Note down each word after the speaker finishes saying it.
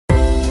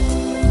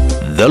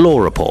The Law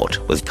Report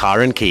with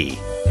Karen Key.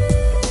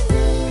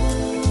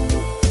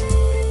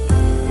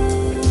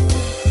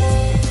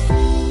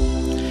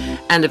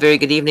 And a very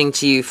good evening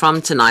to you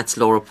from tonight's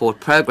Law Report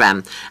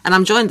program. And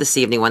I'm joined this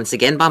evening once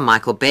again by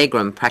Michael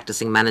Bagram,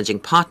 practicing managing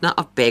partner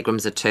of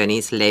Bagram's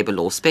Attorneys, Labour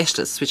Law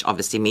Specialists, which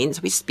obviously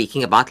means we're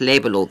speaking about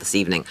labour law this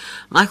evening.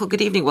 Michael,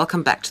 good evening.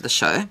 Welcome back to the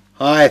show.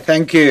 Hi,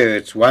 thank you.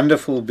 It's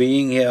wonderful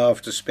being here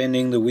after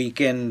spending the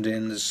weekend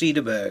in the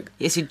Cedarburg.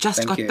 Yes, you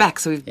just got you. back,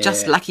 so we've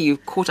just lucky you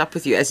caught up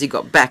with you as you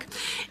got back.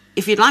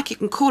 If you'd like, you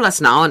can call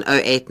us now on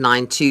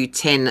 0892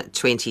 10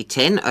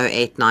 2010,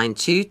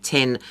 0892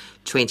 10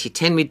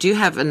 2010. We do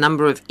have a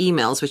number of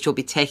emails which we'll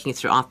be taking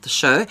throughout the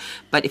show,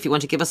 but if you want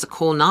to give us a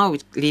call now,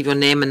 leave your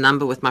name and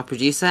number with my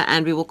producer,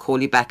 and we will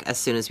call you back as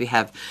soon as we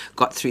have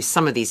got through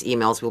some of these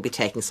emails. We'll be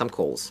taking some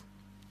calls.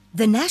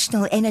 The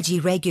National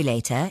Energy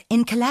Regulator,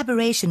 in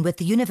collaboration with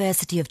the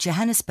University of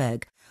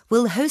Johannesburg,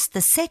 will host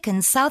the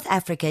second South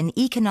African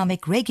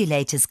Economic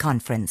Regulators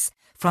Conference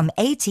from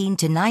 18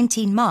 to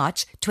 19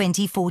 March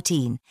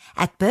 2014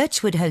 at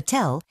Birchwood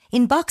Hotel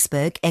in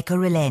Boksburg,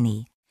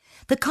 Ekurhuleni.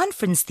 The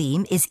conference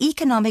theme is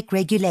Economic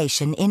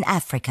Regulation in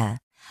Africa.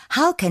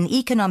 How can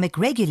economic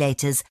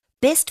regulators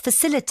best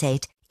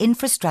facilitate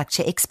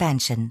infrastructure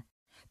expansion?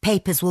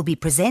 Papers will be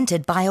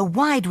presented by a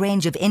wide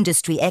range of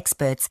industry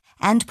experts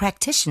and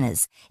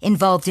practitioners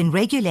involved in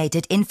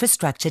regulated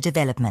infrastructure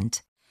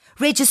development.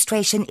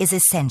 Registration is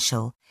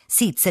essential.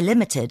 Seats are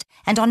limited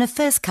and on a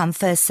first-come,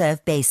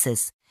 first-served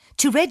basis.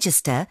 To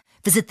register,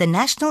 visit the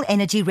National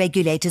Energy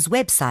Regulators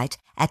website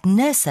at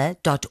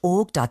nersa.org.za.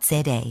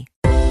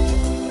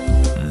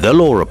 The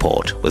Law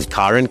Report with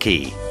Karen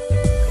Key.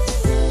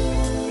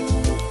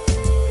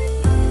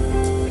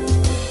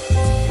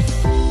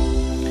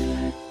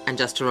 And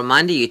just a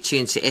reminder, you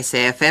tune to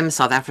SAFM,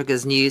 South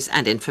Africa's news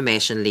and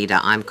information leader.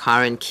 I'm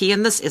Karen Key,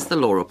 and this is the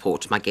Law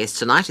Report. My guest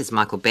tonight is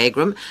Michael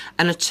Bagram,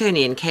 an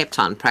attorney in Cape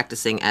Town,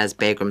 practicing as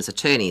Bagram's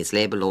Attorneys,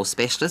 Labour Law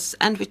Specialists,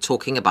 and we're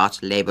talking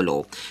about labour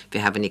law. If you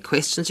have any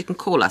questions, you can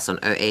call us on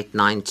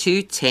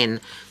 0892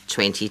 10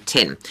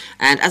 2010.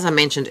 And as I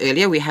mentioned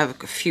earlier, we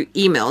have a few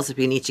emails that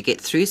we need to get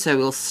through, so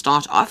we'll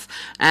start off.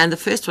 And the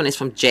first one is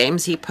from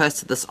James. He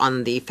posted this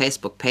on the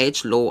Facebook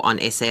page, Law on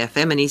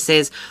SAFM, and he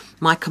says,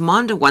 "My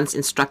commander once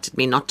instructed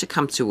me not to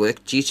come to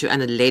work due to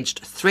an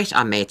alleged threat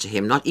I made to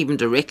him, not even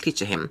directly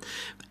to him,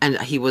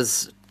 and he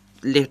was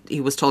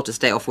told to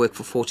stay off work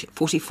for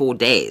 44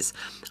 days.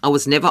 I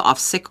was never off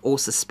sick or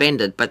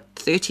suspended, but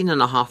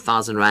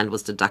 13,500 Rand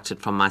was deducted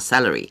from my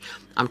salary.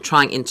 I'm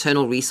trying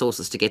internal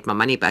resources to get my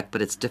money back,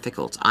 but it's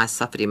difficult. I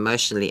suffered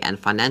emotionally and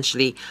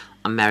financially.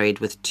 I'm married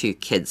with 2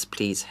 kids.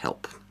 Please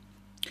help."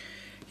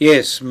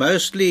 Yes,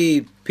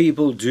 mostly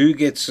people do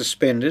get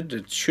suspended.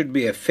 It should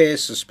be a fair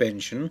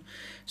suspension.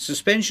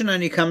 Suspension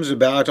only comes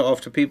about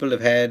after people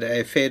have had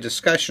a fair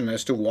discussion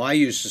as to why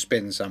you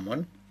suspend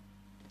someone.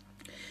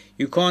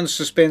 You can't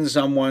suspend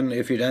someone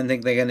if you don't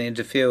think they're going to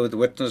interfere with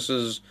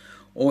witnesses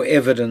or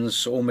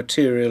evidence or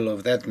material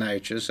of that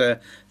nature. So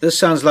this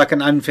sounds like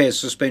an unfair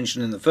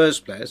suspension in the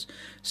first place.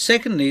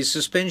 Secondly,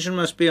 suspension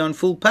must be on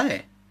full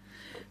pay.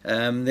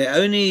 The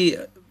only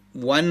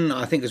one,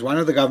 I think, is one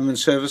of the government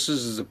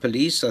services is the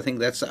police. I think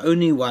that's the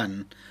only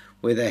one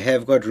where they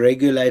have got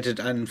regulated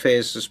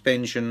unfair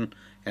suspension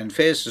and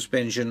fair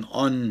suspension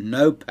on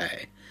no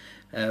pay.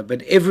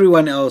 But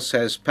everyone else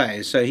has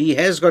pay. So he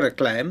has got a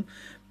claim.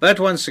 But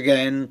once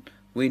again,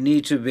 we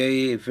need to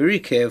be very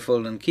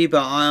careful and keep our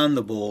eye on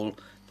the ball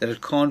that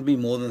it can't be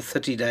more than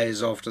 30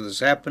 days after this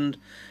happened.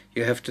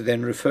 You have to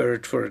then refer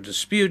it for a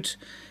dispute.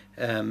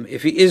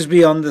 If he is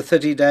beyond the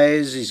 30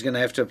 days, he's going to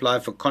have to apply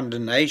for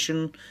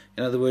condonation.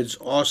 In other words,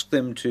 ask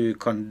them to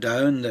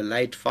condone the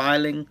late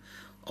filing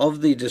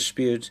of the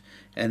dispute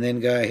and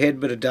then go ahead.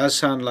 But it does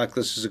sound like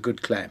this is a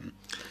good claim.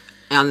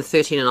 On the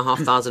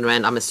 13,500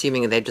 Rand, I'm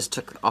assuming they just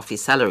took off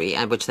his salary,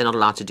 and which they're not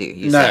allowed to do.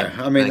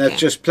 I mean, that's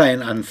just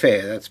plain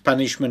unfair. That's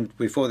punishment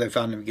before they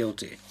found him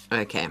guilty.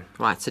 Okay,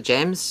 right. So,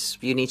 James,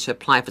 you need to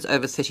apply, if it's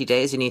over 30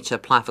 days, you need to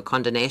apply for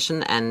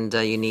condonation, and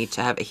you need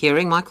to have a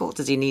hearing, Michael.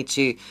 Does he need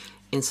to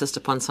insist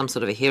upon some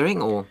sort of a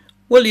hearing, or...?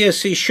 Well,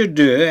 yes, he should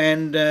do,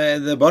 and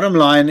the bottom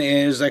line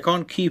is they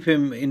can't keep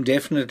him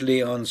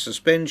indefinitely on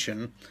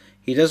suspension.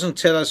 He doesn't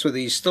tell us whether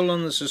he's still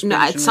on the suspension.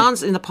 No, it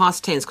sounds in the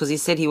past tense, because he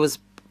said he was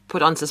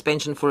put on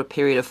suspension for a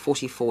period of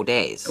 44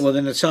 days. Well,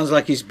 then it sounds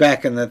like he's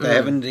back and that they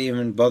haven't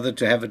even bothered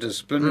to have a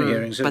disciplinary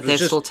hearing. So but they've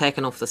still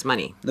taken off this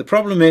money. The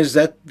problem is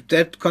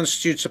that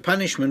constitutes a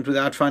punishment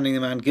without finding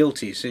the man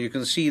guilty. So you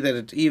can see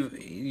that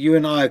you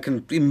and I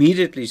can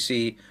immediately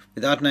see,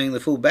 without knowing the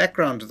full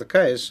background of the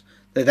case,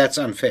 that that's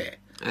unfair.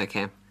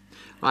 Okay.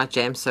 Right,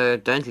 James, so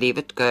don't leave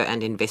it. Go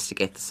and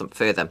investigate this some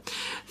further.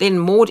 Then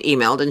Maud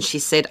emailed and she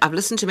said, "I've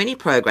listened to many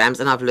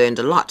programs and I've learned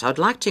a lot. I'd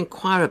like to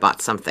inquire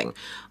about something.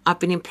 I've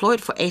been employed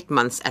for 8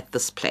 months at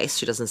this place."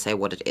 She doesn't say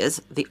what it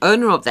is. "The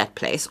owner of that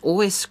place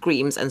always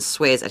screams and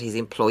swears at his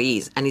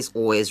employees and is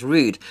always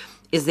rude.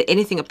 Is there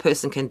anything a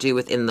person can do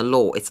within the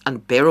law? It's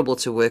unbearable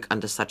to work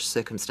under such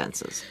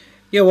circumstances."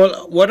 Yeah,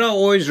 well, what I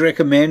always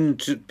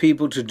recommend to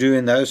people to do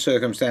in those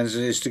circumstances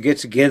is to get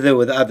together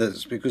with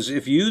others, because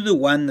if you're the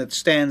one that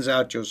stands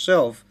out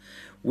yourself,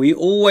 we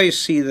always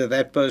see that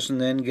that person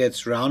then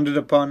gets rounded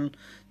upon,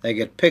 they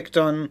get picked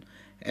on,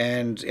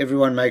 and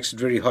everyone makes it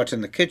very hot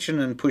in the kitchen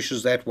and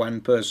pushes that one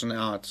person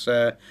out.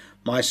 So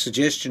my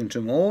suggestion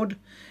to Maud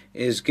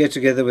is get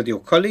together with your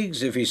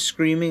colleagues. If he's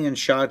screaming and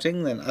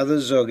shouting, then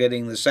others are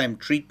getting the same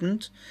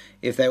treatment.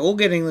 If they're all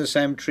getting the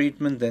same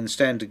treatment, then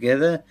stand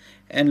together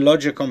and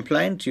lodge a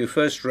complaint. You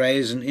first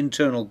raise an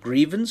internal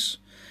grievance.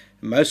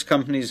 Most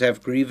companies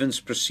have grievance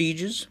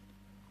procedures,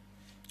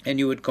 and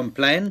you would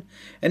complain.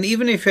 And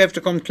even if you have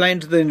to complain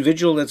to the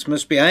individual that's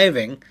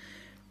misbehaving,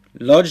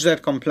 lodge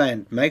that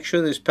complaint. Make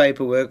sure there's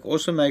paperwork.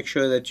 Also make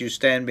sure that you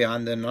stand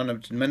behind the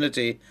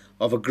anonymity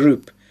of a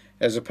group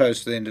as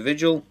opposed to the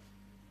individual.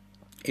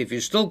 If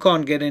you still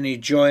can't get any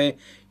joy,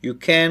 you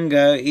can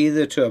go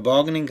either to a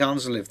bargaining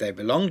council if they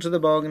belong to the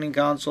bargaining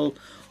council,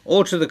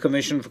 or to the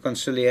Commission for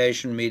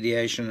Conciliation,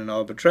 Mediation and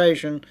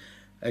Arbitration.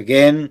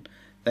 Again,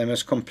 they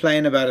must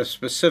complain about a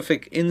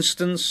specific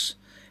instance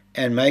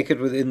and make it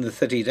within the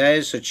 30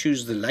 days. So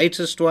choose the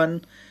latest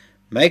one,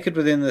 make it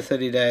within the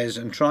 30 days,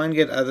 and try and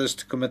get others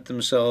to commit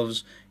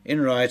themselves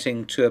in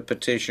writing to a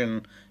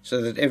petition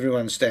so that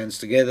everyone stands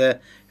together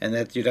and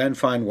that you don't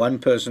find one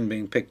person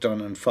being picked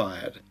on and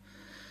fired.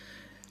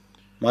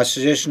 My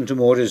suggestion to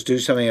Maud is do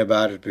something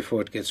about it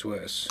before it gets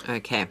worse.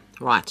 Okay,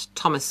 right.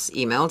 Thomas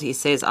emailed. He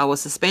says, I was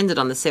suspended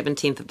on the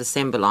 17th of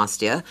December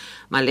last year.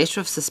 My letter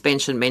of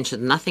suspension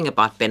mentioned nothing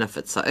about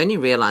benefits. I only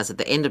realized at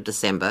the end of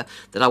December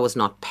that I was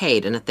not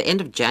paid. And at the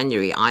end of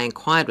January, I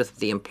inquired with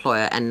the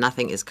employer and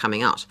nothing is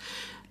coming out.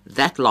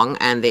 That long,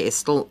 and there is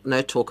still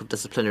no talk of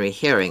disciplinary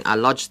hearing. I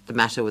lodged the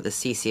matter with the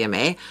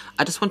CCMA.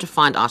 I just want to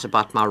find out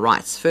about my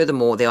rights.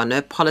 Furthermore, there are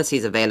no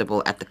policies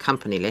available at the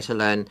company, let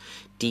alone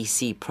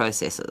DC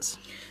processes.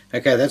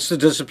 Okay, that's the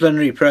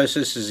disciplinary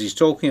processes he's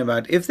talking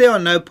about. If there are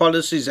no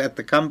policies at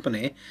the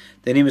company,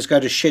 then he must go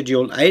to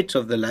Schedule 8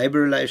 of the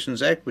Labour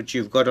Relations Act, which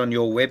you've got on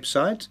your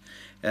website.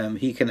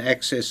 He can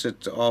access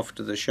it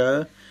after the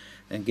show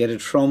and get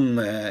it from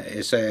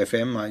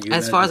SAFM.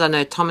 As far as I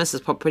know, Thomas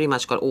has pretty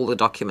much got all the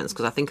documents,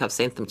 because I think I've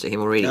sent them to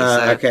him already.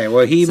 Okay,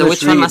 well, so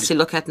which one must he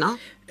look at now?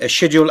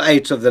 Schedule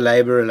 8 of the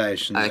Labour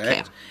Relations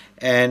Act.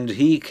 And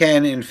he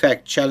can, in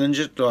fact, challenge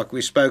it, like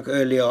we spoke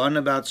earlier on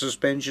about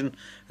suspension.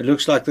 It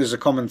looks like there's a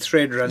common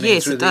thread running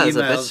through the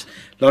emails.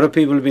 A lot of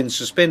people have been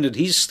suspended.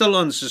 He's still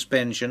on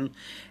suspension,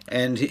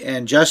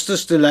 and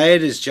justice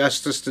delayed is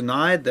justice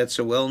denied. That's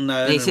a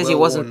well-known. And he says he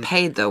wasn't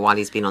paid, though, while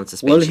he's been on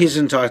suspension. Well, he's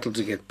entitled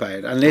to get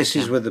paid, unless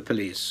he's with the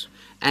police.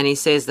 And he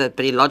says that,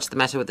 but he lodged the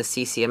matter with the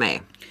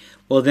CCMA.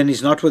 Well, then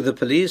he's not with the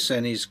police,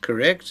 and he's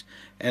correct.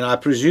 And I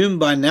presume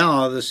by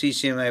now the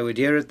CCMA would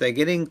hear it. They're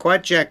getting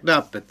quite jacked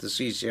up at the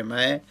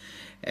CCMA.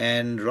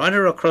 And right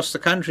across the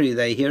country,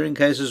 they're hearing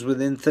cases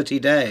within 30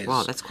 days.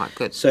 Wow, that's quite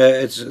good. So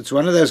it's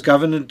one of those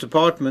government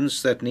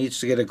departments that needs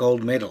to get a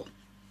gold medal.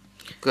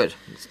 Good.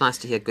 It's nice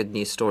to hear good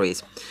news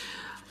stories.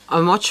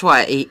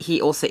 Mochwa,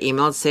 he also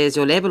emailed, says,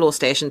 your labour law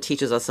station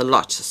teaches us a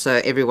lot, so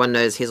everyone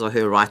knows his or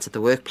her rights at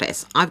the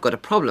workplace. I've got a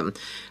problem.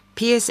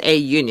 PSA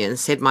Union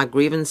said my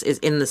grievance is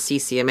in the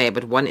CCMA,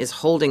 but one is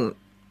holding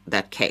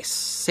that case.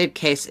 Said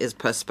case is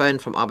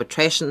postponed from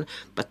arbitration,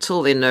 but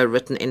till then no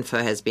written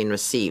info has been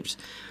received.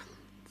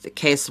 The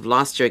case of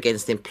last year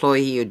against the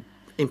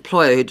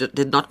employer who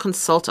did not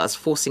consult us,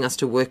 forcing us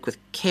to work with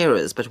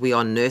carers, but we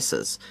are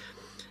nurses.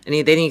 And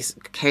then he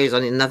carries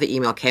on, another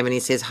email came and he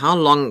says, how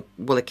long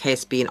will a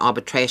case be in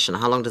arbitration?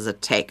 How long does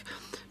it take?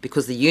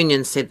 Because the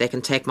union said they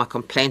can take my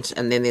complaint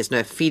and then there's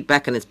no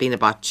feedback, and it's been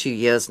about 2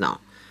 years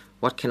now.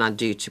 What can I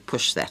do to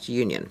push that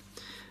union?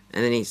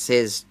 And then he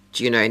says,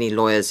 do you know any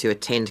lawyers who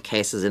attend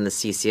cases in the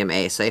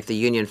CCMA? So if the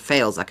union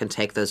fails, I can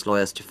take those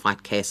lawyers to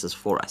fight cases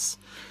for us.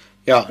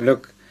 Yeah,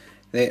 look,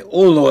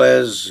 all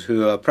lawyers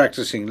who are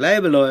practicing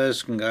labour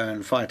lawyers can go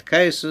and fight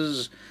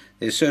cases.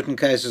 There's certain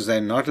cases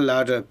they're not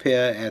allowed to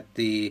appear at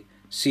the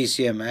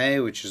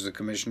CCMA, which is the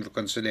Commission for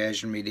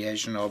Conciliation,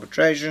 Mediation and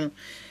Arbitration.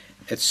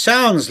 It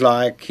sounds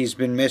like he's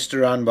been messed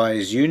around by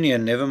his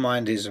union, never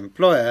mind his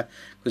employer,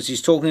 because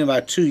he's talking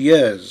about 2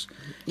 years.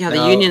 Yeah,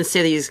 the union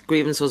said his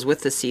grievance was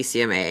with the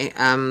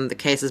CCMA. The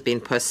case has been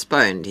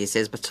postponed, he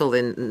says, but till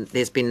then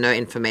there's been no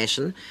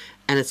information,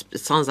 and it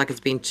sounds like it's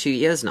been 2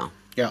 years now.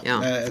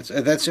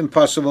 That's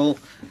impossible.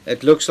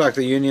 It looks like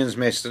the union's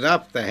messed it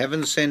up. They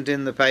haven't sent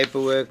in the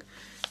paperwork.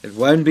 It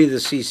won't be the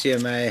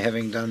CCMA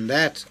having done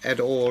that at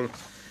all.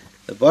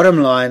 The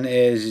bottom line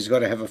is he's got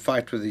to have a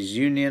fight with his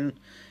union,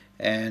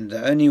 and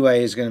the only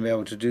way he's going to be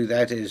able to do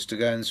that is to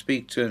go and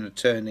speak to an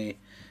attorney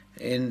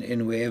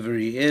in wherever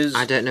he is.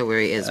 I don't know where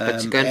he is, but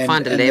to go and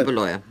find a labour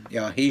lawyer.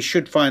 Yeah, he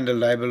should find a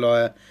labour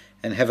lawyer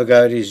and have a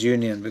go at his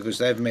union, because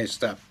they've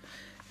messed up.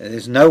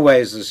 There's no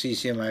ways the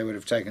CCMA would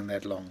have taken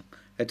that long.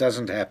 It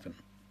doesn't happen.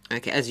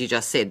 Okay, as you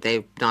just said,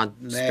 they're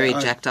very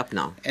jacked up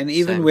now. And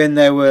even when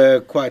they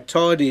were quite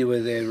tardy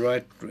with their,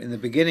 right in the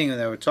beginning, when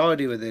they were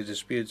tardy with their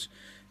disputes,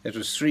 It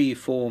was 3,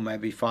 4,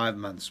 maybe 5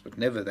 months, but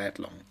never that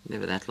long.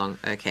 Never that long.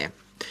 Okay.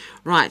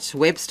 Right,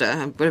 Webster,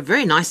 I've got a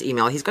very nice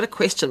email. He's got a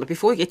question, but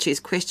before we get to his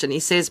question,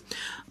 he says,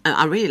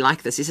 I really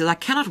like this. He says, I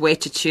cannot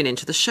wait to tune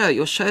into the show.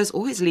 Your shows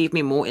always leave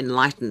me more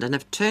enlightened and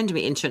have turned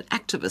me into an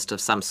activist of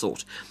some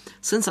sort.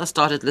 Since I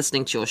started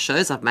listening to your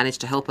shows, I've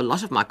managed to help a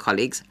lot of my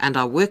colleagues, and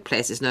our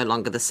workplace is no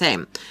longer the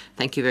same.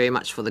 Thank you very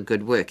much for the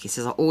good work. He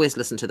says, I always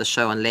listen to the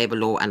show on labour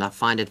law, and I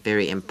find it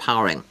very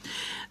empowering.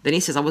 Then he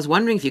says, I was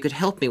wondering if you could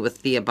help me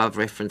with the above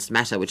referenced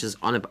matter, which is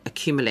on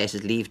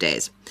accumulated leave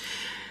days.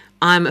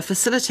 I'm a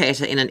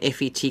facilitator in an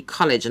FET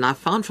college, and I've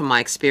found from my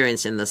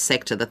experience in this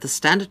sector that the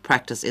standard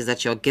practice is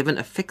that you're given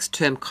a fixed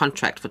term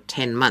contract for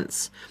 10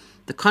 months.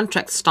 The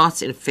contract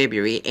starts in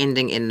February,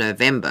 ending in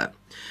November.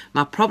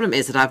 My problem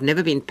is that I've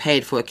never been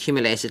paid for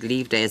accumulated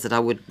leave days that I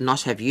would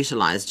not have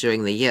utilised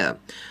during the year.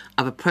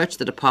 I've approached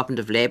the Department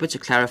of Labour to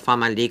clarify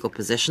my legal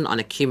position on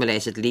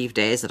accumulated leave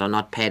days that are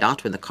not paid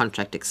out when the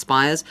contract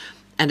expires,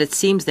 and it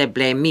seems they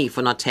blame me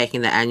for not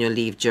taking the annual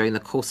leave during the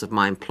course of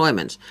my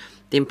employment.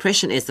 The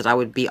impression is that I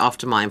would be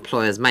after my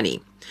employer's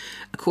money.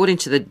 According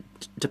to the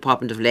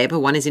Department of Labour,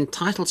 one is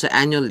entitled to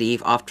annual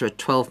leave after a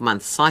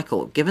 12-month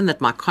cycle. Given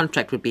that my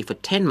contract would be for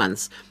 10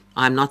 months,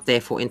 I am not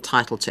therefore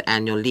entitled to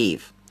annual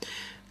leave.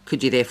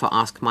 Could you therefore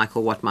ask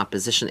Michael what my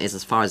position is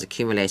as far as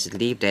accumulated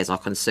leave days are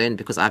concerned,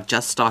 because I've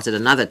just started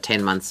another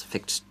 10 months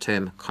fixed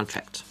term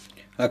contract?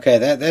 Okay,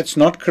 that's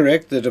not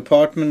correct. The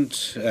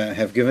department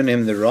have given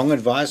him the wrong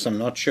advice. I'm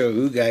not sure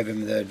who gave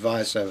him the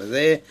advice over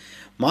there.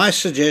 My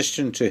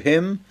suggestion to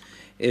him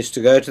is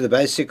to go to the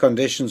Basic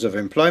Conditions of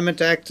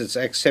Employment Act. It's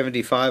Act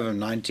 75 of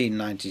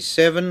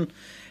 1997.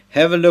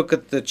 Have a look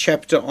at the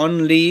chapter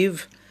on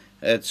leave.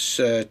 It's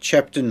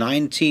chapter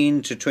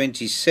 19 to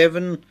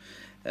 27,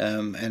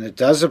 and it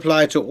does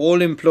apply to all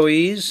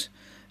employees.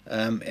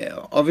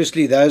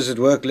 Obviously, those that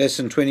work less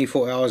than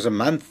 24 hours a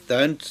month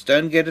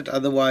don't get it.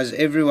 Otherwise,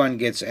 everyone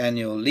gets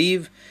annual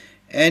leave.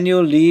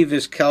 Annual leave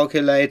is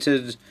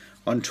calculated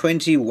on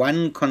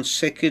 21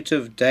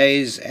 consecutive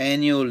days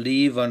annual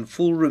leave on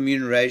full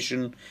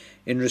remuneration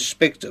in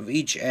respect of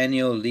each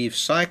annual leave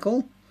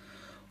cycle,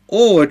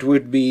 or it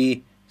would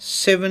be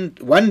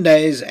 1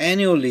 day's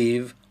annual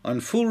leave on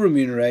full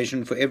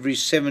remuneration for every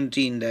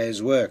 17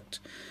 days worked.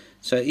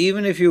 So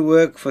even if you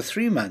work for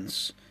 3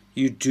 months,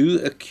 you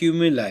do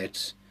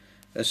accumulate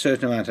a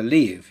certain amount of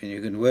leave, and you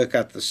can work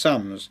out the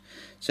sums.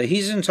 So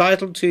he's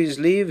entitled to his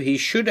leave. He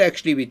should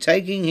actually be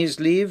taking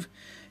his leave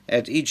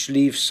at each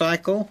leave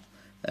cycle.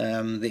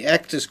 The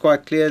Act is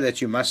quite clear that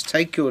you must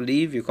take your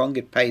leave. You can't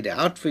get paid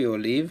out for your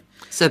leave.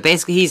 So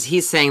basically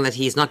he's saying that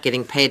he's not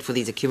getting paid for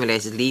these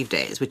accumulated leave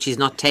days, which he's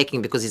not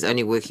taking because he's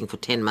only working for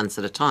 10 months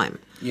at a time.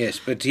 Yes,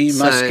 but he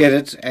must get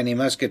it, and he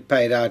must get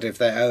paid out if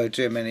they owe it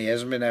to him and he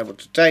hasn't been able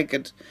to take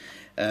it.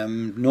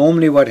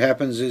 Normally what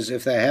happens is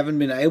if they haven't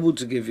been able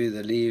to give you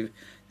the leave,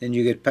 then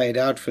you get paid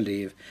out for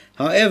leave.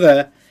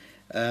 However,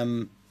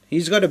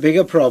 he's got a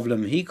bigger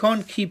problem. He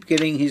can't keep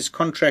getting his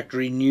contract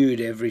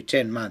renewed every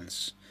 10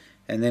 months.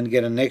 And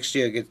then next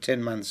year get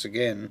 10 months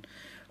again.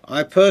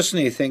 I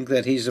personally think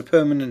that he's a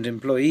permanent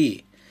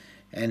employee,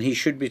 and he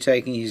should be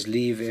taking his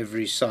leave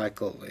every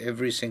cycle,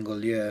 every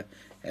single year.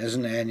 As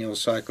an annual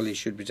cycle, he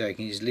should be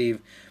taking his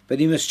leave. But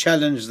he must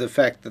challenge the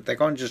fact that they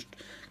can't just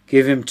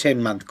give him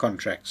 10-month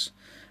contracts.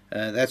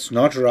 That's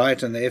not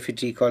right, and the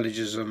FET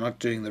colleges are not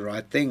doing the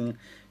right thing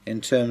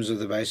in terms of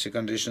the Basic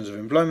Conditions of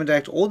Employment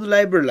Act or the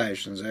Labour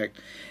Relations Act.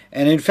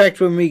 And in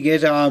fact, when we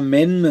get our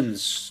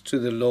amendments to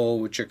the law,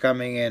 which are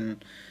coming in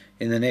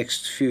the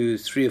next 3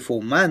 or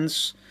 4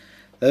 months,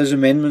 those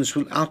amendments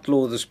will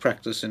outlaw this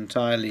practice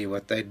entirely,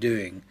 what they're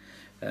doing.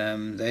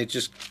 They're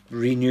just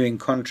renewing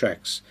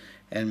contracts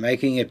and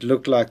making it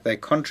look like they're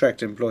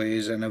contract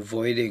employees and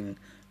avoiding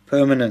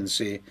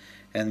permanency.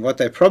 And what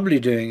they're probably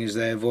doing is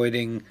they're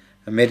avoiding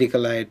a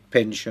medical aid,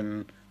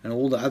 pension, and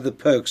all the other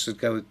perks that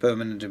go with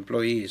permanent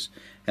employees.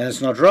 And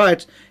it's not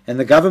right, and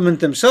the government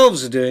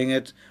themselves are doing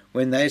it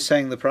when they're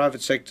saying the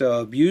private sector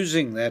are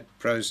abusing that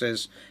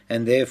process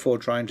and therefore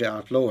trying to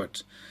outlaw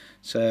it.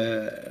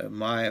 So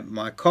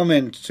my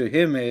comment to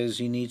him is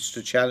he needs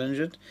to challenge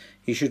it.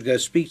 He should go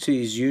speak to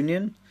his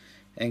union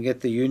and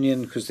get the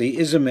union, because he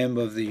is a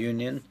member of the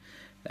union,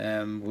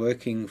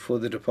 working for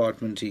the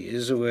department.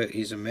 He's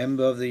a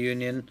member of the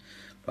union.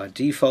 By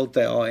default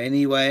they are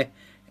anyway,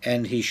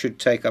 and he should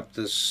take up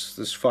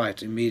this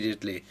fight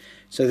immediately.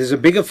 So there's a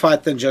bigger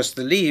fight than just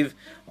the leave.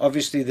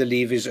 Obviously, the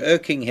leave is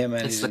irking him,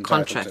 and it's he's the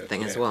contract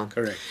thing as well.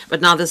 Correct.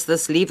 But now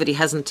this leave that he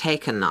hasn't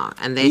taken now,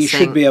 and he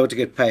should be able to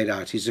get paid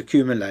out. He's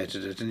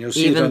accumulated it, and you'll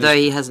see even though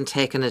he hasn't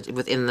taken it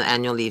within the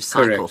annual leave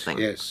cycle correct. thing.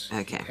 Yes.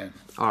 Okay.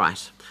 All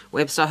right.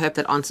 Webster, I hope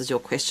that answers your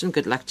question.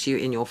 Good luck to you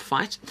in your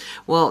fight.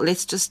 Well,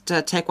 let's just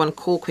take one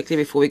call quickly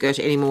before we go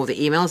to any more of the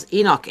emails.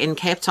 Enoch in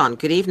Cape Town.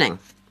 Good evening.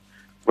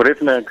 Good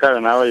evening,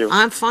 Karen. How are you?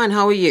 I'm fine.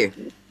 How are you?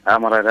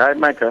 I'm all right. Hi,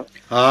 Michael.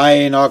 Hi,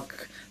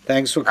 Enoch.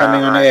 Thanks for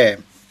coming on air.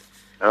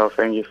 Oh,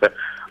 thank you, sir.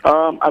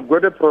 I've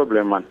got a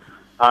problem, man.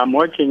 I'm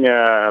working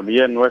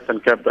here in Western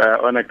Cape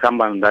on a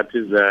company that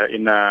is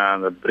in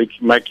the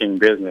brick making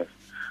business.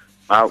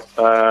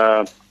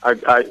 In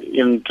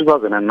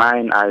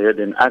 2009, I had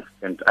an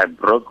accident. I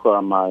broke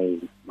my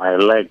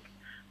leg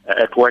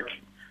at work.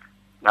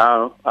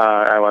 Now,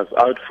 I was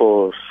out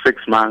for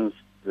 6 months.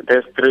 The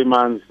first 3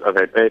 months,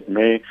 they paid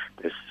me.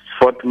 The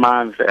fourth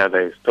month,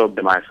 they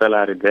stopped my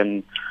salary.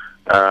 Then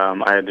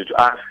I had to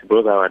ask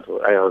because I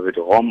was at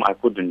home. I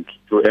couldn't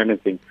do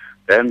anything.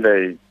 Then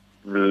they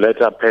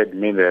later paid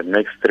me the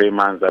next 3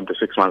 months, up to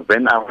 6 months.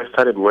 Then I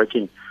started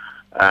working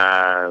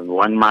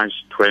 1 March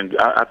 20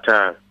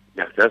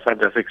 just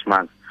after 6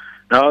 months.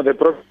 Now the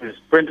problem is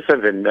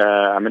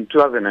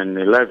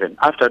 2011.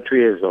 After 2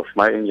 years of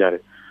my injury,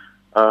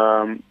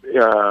 the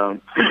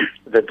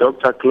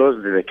doctor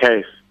closed the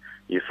case.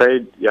 He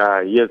said he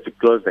has to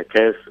close the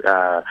case,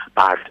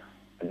 but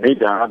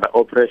need another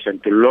operation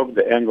to lock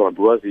the angle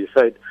because he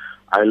said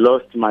I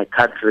lost my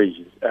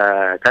cartilage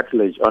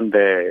on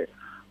the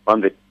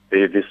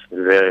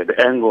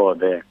angle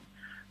there.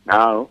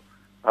 Now,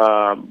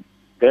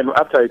 then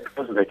after I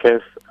closed the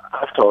case,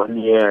 after 1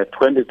 year,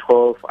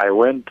 2012, I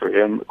went to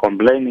him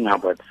complaining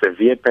about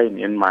severe pain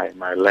in my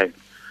leg.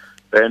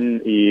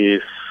 Then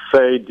he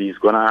said he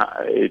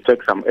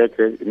take some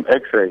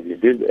X-rays. He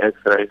did the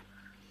X-rays.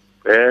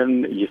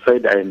 Then he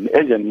said an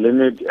urgently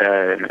need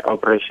an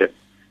operation.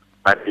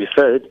 But he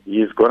said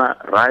he's going to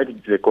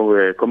write the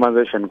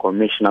compensation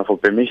commissioner for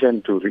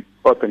permission to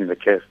reopen the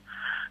case.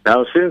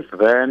 Now, since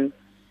then,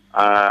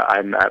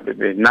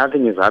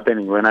 nothing is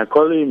happening. When I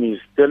call him,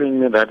 he's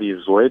telling me that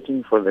he's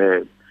waiting for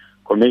the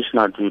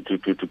commissioner to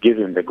give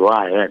him the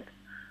go-ahead.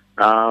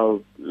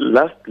 Now,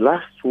 last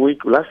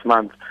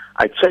month,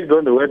 I checked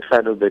on the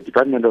website of the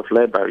Department of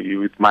Labor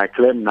with my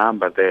claim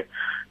number there.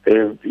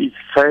 It's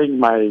saying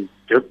my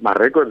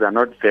records are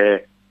not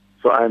there.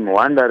 So I'm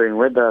wondering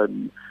whether,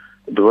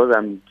 because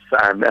I'm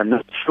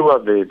not sure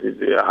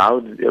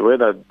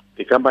whether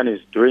the company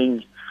is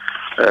doing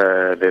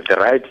the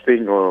right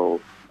thing, or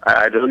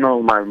I don't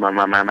know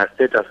my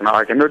status now.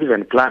 I cannot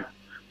even plan,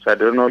 so I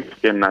don't know if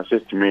you can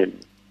assist me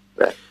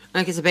there.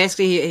 Okay, so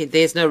basically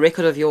there's no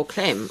record of your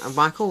claim.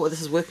 Michael, well,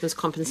 this is workman's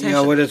compensation. Yeah,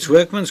 well, it's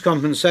workman's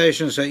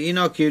compensation. So,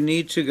 Enoch, you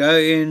need to go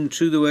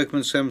into the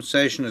workman's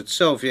compensation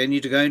itself. You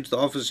need to go into the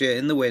office here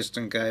in the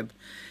Western Cape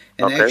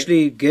and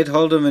actually get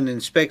hold of an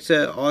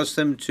inspector, ask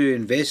them to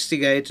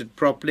investigate it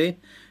properly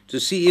to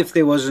see if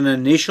there was an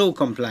initial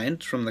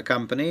complaint from the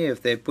company,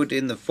 if they put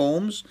in the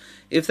forms.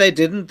 If they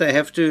didn't,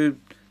 the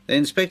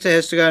inspector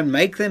has to go and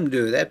make them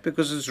do that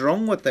because it's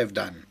wrong what they've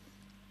done.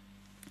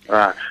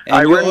 And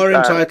you are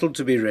entitled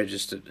to be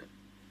registered.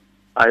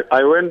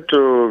 I went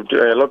to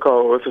a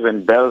local office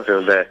in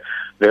Belleville there.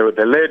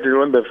 The lady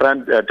on the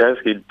front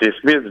desk, he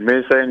dismissed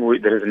me saying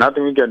there is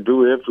nothing we can do.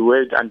 We have to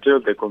wait until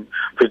the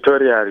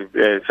Pretoria.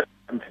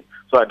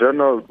 So I don't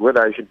know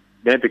whether I should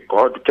maybe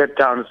go to Cape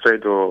Town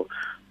straight or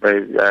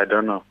I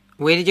don't know.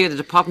 Where did you go?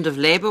 The Department of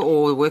Labour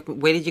or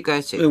where did you go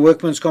to? The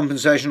Workmen's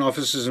Compensation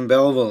offices in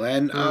Belleville.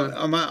 And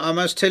I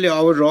must tell you, I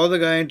would rather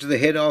go into the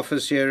head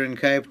office here in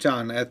Cape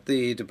Town at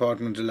the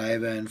Department of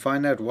Labour and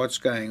find out what's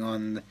going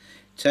on.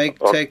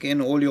 Take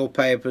in all your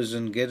papers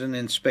and get an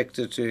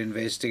inspector to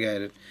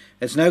investigate it.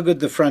 It's no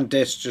good the front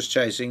desk just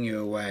chasing you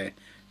away.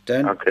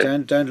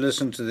 Don't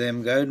listen to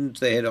them. Go into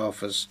the head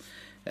office.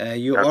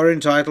 You are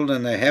entitled,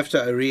 and they have to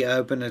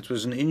reopen. It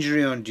was an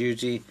injury on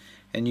duty,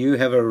 and you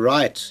have a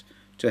right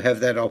to have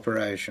that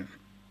operation.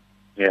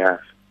 Yes.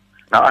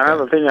 Now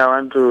another thing I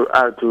want to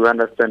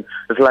understand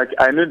is like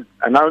I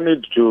now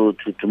need to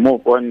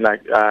move on.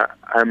 Like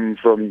I'm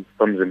from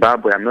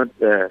Zimbabwe. I'm not.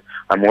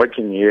 I'm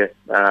working here.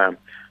 Now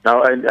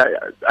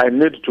I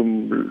need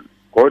to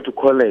go to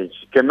college.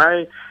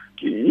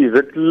 Is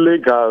it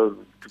legal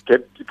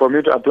for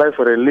me to apply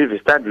for a leave,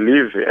 start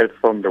leave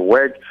from the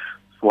work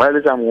while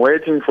I'm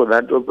waiting for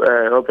that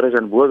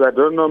operation? Because I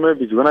don't know,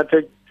 maybe it's gonna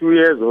take 2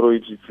 years or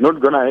it's not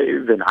gonna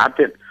even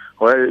happen.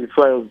 Well,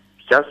 so I'm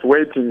just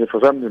waiting for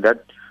something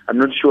that I'm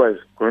not sure is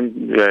going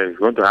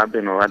to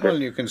happen or what.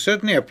 Well, you can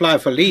certainly apply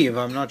for leave.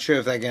 I'm not sure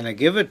if they're going to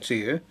give it to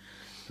you,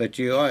 but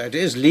it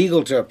is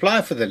legal to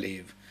apply for the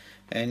leave.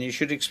 And you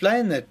should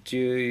explain that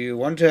you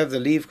want to have the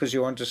leave because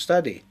you want to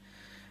study.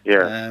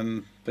 Yeah.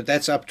 But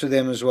that's up to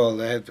them as well.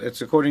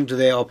 It's according to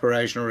their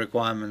operational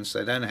requirements.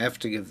 They don't have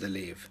to give the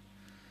leave.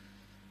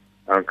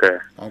 Okay.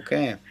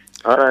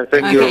 All right,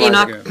 thank you.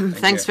 Enoch,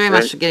 thanks very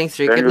much for getting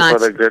through. Good night.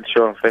 Thank you for the great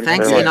show.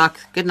 Thanks, Enoch.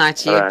 Good night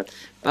to you. All right.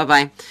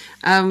 Bye-bye.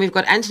 We've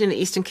got Anthony in the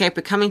Eastern Cape.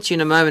 We're coming to you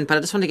in a moment, but I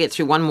just want to get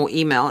through one more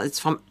email.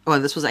 It's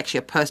this was actually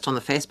a post on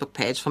the Facebook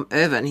page from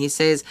Irvin. He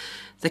says,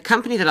 the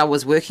company that I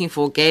was working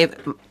for gave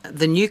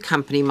the new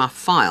company my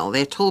file.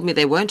 They told me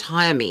they won't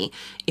hire me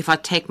if I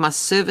take my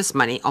service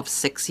money of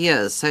 6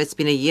 years. So it's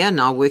been a year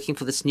now working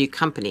for this new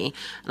company,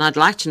 and I'd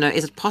like to know,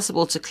 is it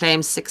possible to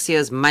claim 6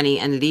 years' money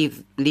and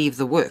leave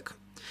their work?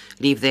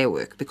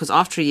 Because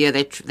after a year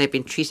they've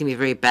been treating me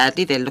very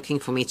badly. They're looking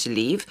for me to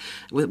leave.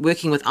 We're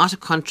working without a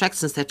contract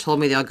since they told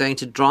me they are going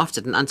to draft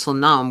it, and until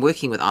now I'm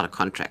working without a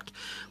contract.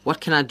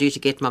 What can I do to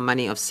get my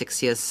money of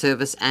 6 years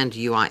service and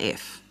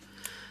UIF?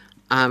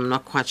 I'm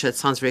not quite sure. It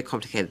sounds very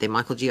complicated there.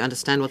 Michael, do you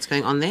understand what's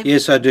going on there?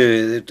 Yes, I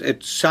do.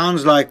 It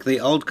sounds like the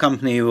old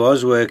company he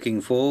was working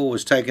for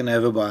was taken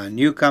over by a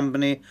new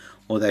company,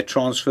 or they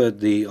transferred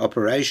the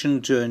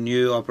operation to a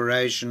new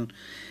operation.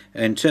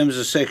 In terms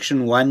of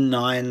Section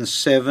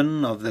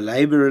 197 of the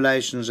Labour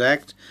Relations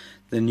Act,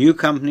 the new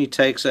company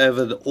takes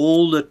over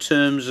all the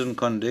terms and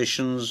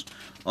conditions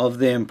of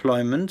their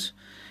employment.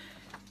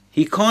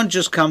 He can't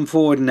just come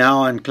forward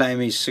now and claim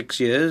his 6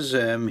 years.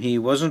 He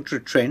wasn't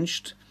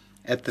retrenched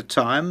at the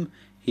time.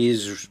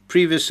 His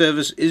previous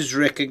service is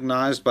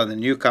recognised by the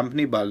new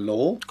company by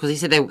law. Because he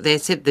said they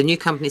said the new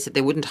company said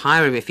they wouldn't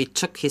hire him if he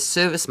took his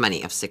service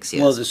money of 6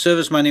 years. Well, the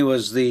service money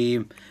was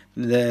the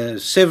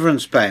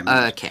severance payment.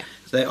 Oh, okay.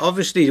 They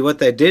obviously, what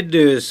they did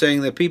do is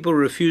saying that people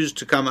refused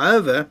to come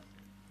over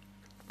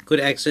could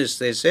access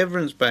their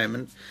severance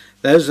payment.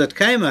 Those that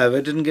came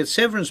over didn't get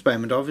severance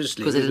payment,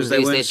 obviously, because they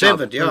weren't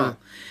severed. Yeah.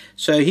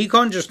 So he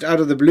can't just out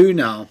of the blue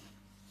now,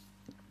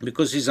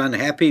 because he's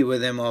unhappy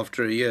with them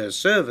after a year's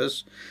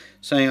service,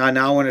 saying, I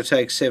now want to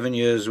take 7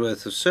 years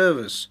worth of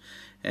service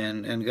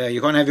and go,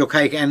 you can't have your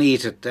cake and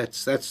eat it.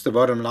 That's the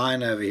bottom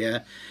line over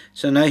here.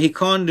 So no, he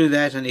can't do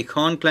that, and he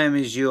can't claim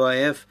his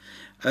UIF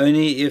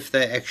only if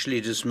they actually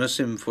dismiss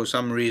him for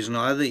some reason,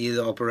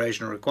 either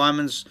operational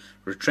requirements,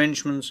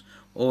 retrenchments,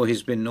 or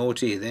he's been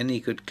naughty. Then he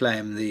could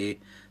claim the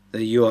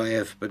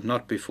UIF, but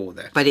not before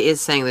that. But he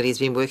is saying that he's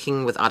been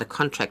working without a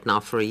contract now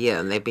for a year,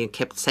 and they've been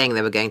kept saying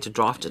they were going to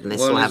draft it, and they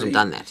still haven't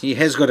done that. He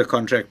has got a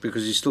contract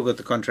because he's still got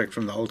the contract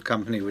from the old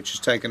company, which is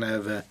taken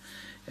over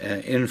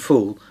in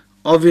full.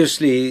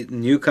 Obviously,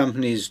 new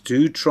companies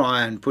do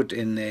try and put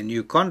in their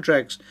new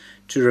contracts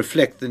to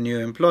reflect the new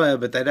employer,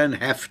 but they don't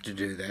have to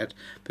do that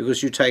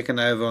because you're taken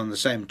over on the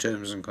same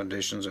terms and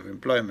conditions of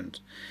employment.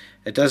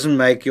 It doesn't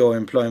make your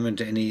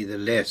employment any the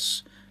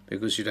less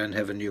because you don't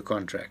have a new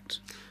contract.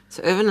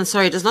 So, Irvin, I'm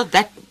sorry, it is not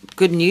that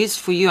good news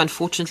for you,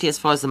 unfortunately, as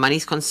far as the money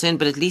is concerned,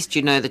 but at least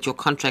you know that your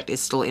contract is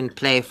still in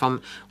play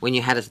from when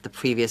you had it at the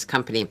previous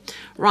company.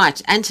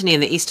 Right, Anthony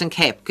in the Eastern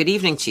Cape, good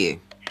evening to you.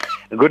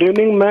 Good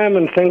evening, ma'am,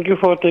 and thank you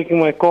for taking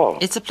my call.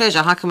 It's a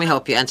pleasure. How can we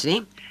help you,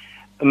 Anthony?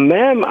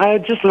 Ma'am,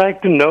 I'd just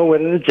like to know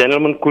whether the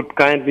gentleman could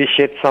kindly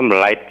shed some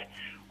light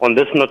on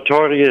this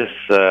notorious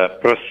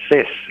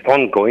process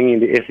ongoing in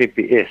the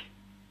SAPS.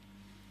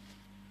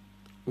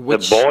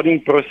 The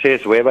boarding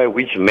process whereby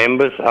which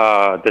members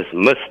are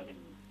dismissed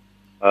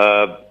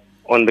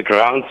on the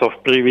grounds of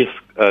previous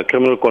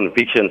criminal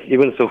convictions,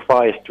 even so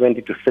far as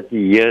 20 to 30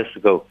 years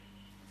ago,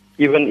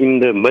 even in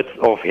the midst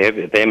of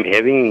them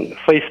having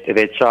faced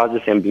their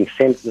charges and being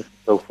sentenced and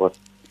so forth.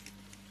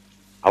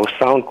 How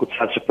sound could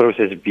such a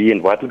process be,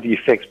 and what would the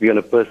effects be on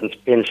a person's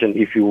pension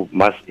if you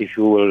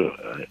will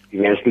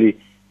eventually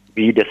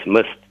be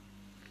dismissed?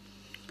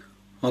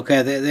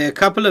 Okay, there are a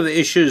couple of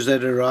issues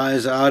that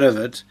arise out of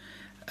it.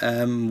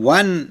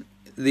 One,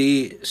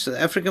 the South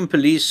African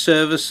Police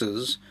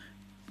Services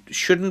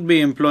shouldn't be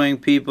employing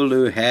people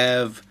who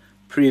have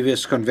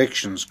previous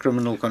convictions,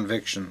 criminal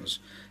convictions.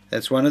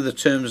 That's one of the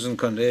terms and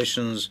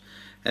conditions.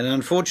 And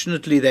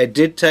unfortunately, they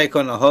did take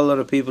on a whole lot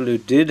of people who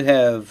did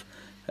have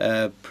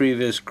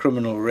previous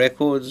criminal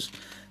records,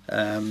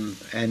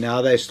 and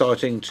now they're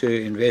starting to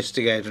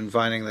investigate and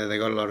finding that they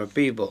got a lot of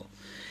people.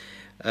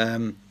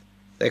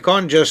 They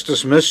can't just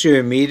dismiss you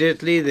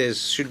immediately. There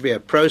should be a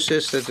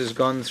process that has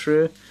gone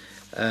through.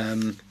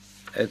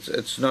 It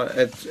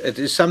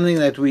is something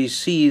that we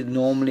see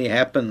normally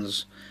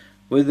happens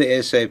with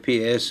the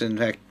SAPS. In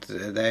fact,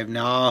 they're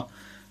now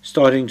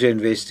starting to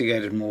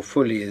investigate it more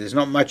fully. There's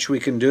not much we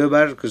can do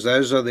about it because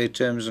those are their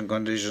terms and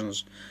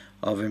conditions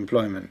of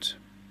employment.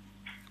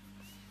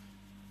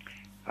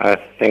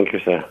 Thank you,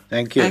 sir.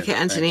 Thank you. Okay,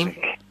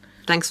 Anthony.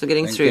 Thanks for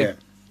getting Thank through. you.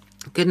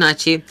 Good night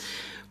to you.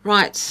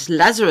 Right,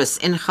 Lazarus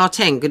in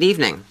Gauteng. Good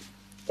evening.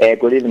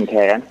 Good evening,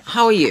 Karen.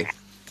 How are you?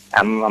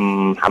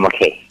 I'm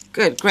okay.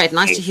 Good, great.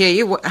 Nice to hear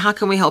you. How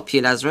can we help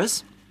you,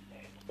 Lazarus?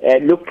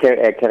 Look,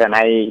 Karen,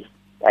 I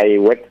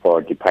worked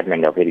for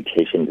Department of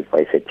Education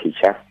before as a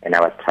teacher, and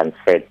I was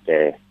transferred.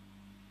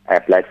 I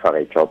applied for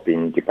a job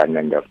in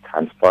Department of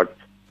Transport.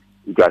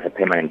 It was a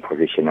permanent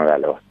position all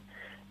along.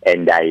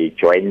 And I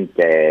joined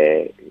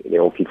the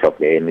office of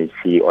the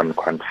MEC on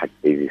contract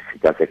basis.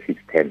 It was a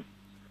fixed term,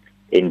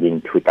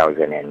 ending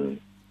 2009.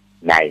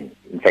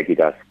 In fact, it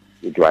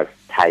was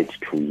tied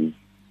to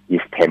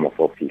his term of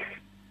office.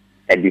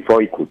 And before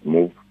he could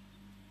move,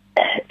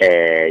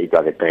 it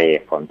was a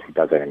prayer from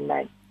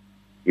 2009.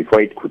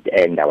 Before it could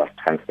end, I was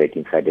transferred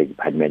inside the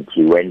department.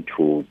 He went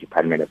to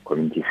Department of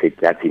Community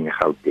Safety in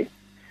Gauteng.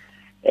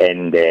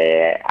 And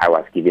I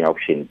was given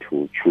option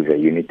to choose a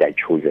unit. I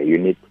chose a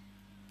unit.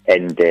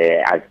 And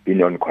I've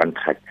been on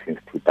contract since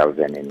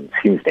 2000 and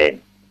since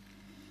then.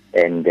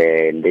 And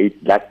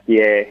late last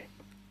year,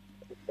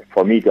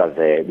 for me, it was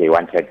they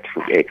wanted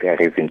a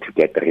reason to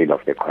get rid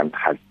of the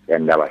contract,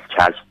 and I was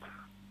charged.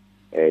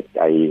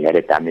 I had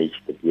a damage,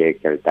 the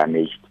vehicle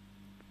damaged.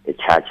 They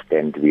charged,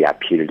 and we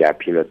appealed. The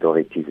appeal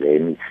authorities, the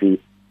MEC,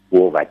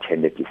 who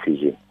overturned the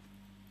decision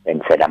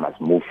and said I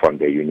must move from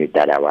the unit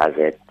that I was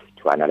at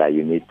to another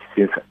unit.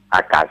 Since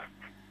August,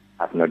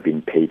 I've not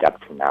been paid up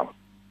to now.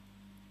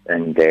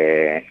 And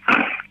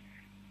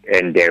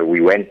we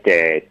went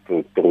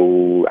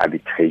through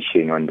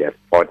arbitration on the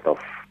 4th of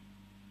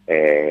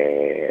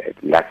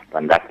last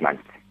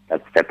month.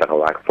 That's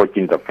February,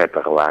 14th of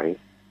February.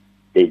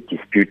 They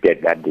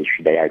disputed that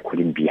I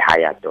couldn't be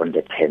hired on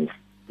the terms,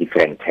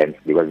 different terms,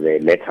 because the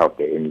letter of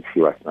the MEC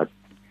was not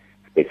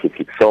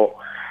specific. So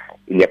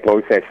in the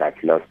process,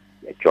 I've lost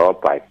a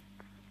job, I've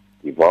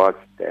divorced,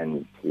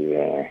 and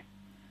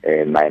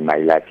my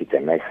life is a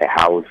mess, a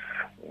house,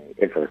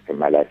 everything.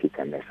 My life is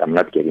a mess. I'm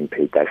not getting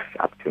paid as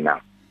up to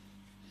now.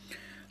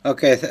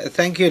 Okay,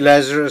 thank you,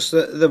 Lazarus.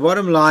 The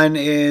bottom line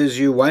is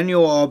you won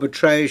your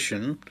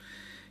arbitration,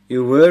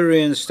 you were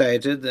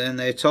reinstated, and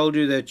they told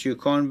you that you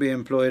can't be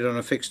employed on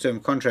a fixed-term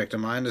contract.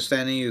 Am I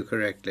understanding you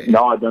correctly?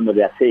 No,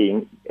 they are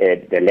saying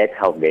the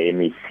letter of the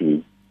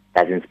MEC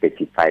doesn't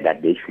specify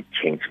that they should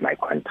change my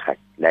contract.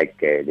 Like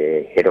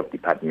the head of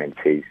department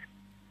says,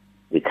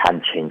 they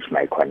can't change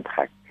my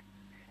contract.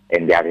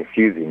 And they are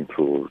refusing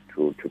to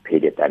pay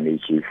the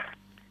damages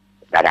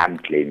that I'm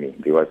claiming,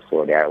 because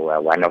one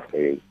of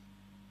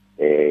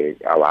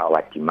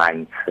our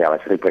demands, I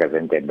was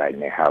represented by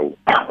Nehau,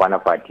 one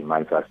of our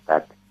demands was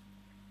that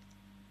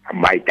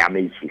my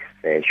damages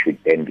should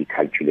then be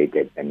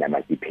calculated and I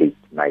must be paid.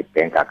 My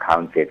bank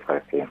account,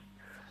 everything.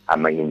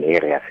 I'm in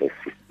areas as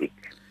we speak,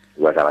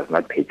 because I was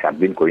not paid. I've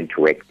been going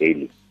to work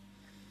daily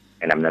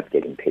and I'm not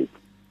getting paid.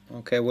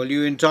 Okay, well,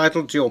 you're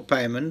entitled to your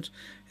payment,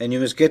 and you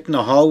must get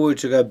Nahawu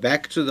to go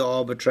back to the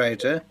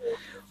arbitrator.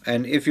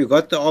 And if you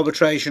got the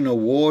arbitration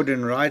award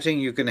in writing,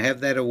 you can have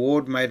that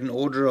award made an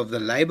order of the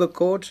Labour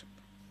Court.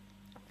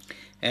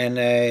 And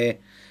a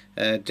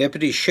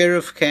deputy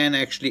sheriff can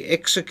actually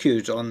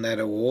execute on that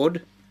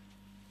award.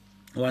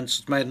 Once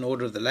it's made an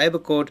order of the Labour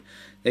Court,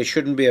 there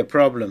shouldn't be a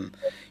problem.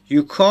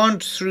 You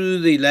can't, through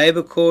the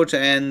Labour Court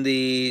and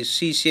the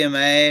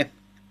CCMA,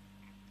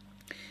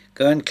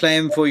 go and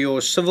claim for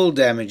your civil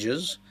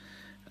damages.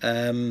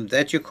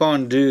 That you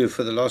can't do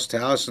for the lost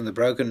house and the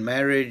broken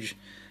marriage,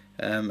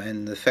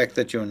 and the fact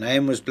that your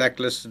name was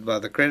blacklisted by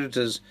the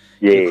creditors.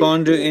 Yeah. You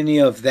can't do any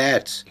of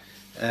that.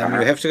 You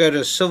have to go to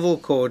a civil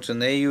court,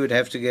 and there you would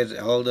have to get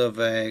hold of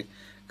a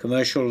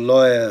commercial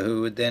lawyer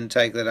who would then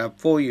take that up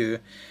for you.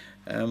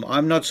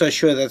 I'm not so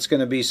sure that's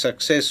going to be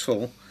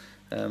successful.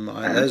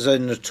 Those are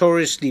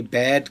notoriously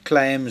bad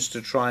claims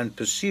to try and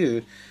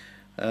pursue.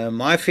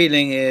 My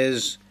feeling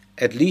is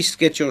at least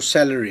get your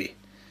salary.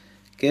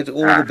 Get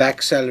all the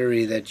back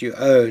salary that you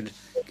owed.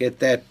 Get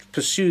that,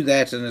 pursue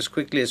that, and as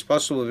quickly as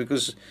possible,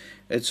 because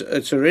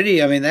it's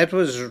already. I mean, that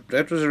was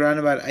around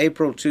about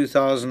April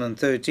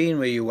 2013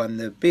 where you won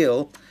the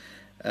appeal.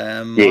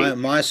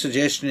 My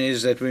suggestion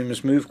is that we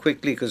must move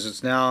quickly, because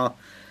it's now,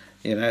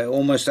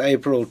 almost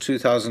April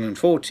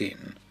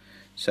 2014.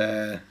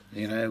 So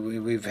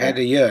we've had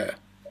a year.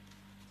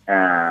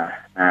 Okay.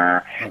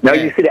 Okay. Now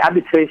you see the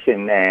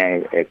arbitration,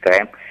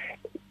 Graham,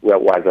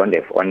 was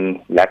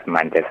on last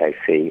month, as I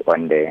say,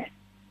 on the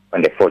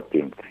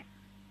 14th.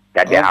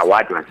 That the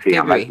award was saying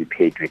I must be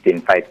paid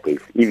within 5 days.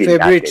 Even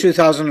February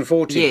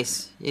 2014.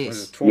 Yes.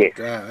 Yes.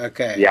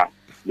 Okay. Yeah,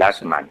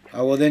 last month.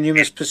 Oh, well, then you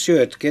must pursue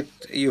it.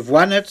 You've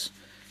won it.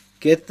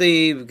 Get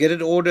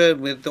it order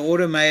with the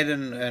order made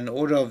an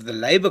order of the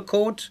Labour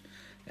Court,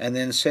 and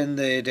then send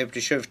the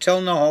deputy sheriff.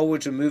 Tell Nahawu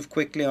to move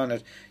quickly on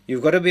it.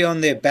 You've got to be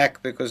on their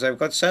back, because they've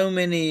got so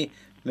many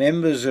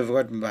members who've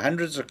got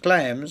hundreds of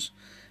claims.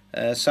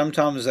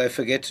 Sometimes they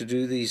forget to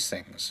do these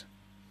things.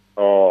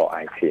 Oh,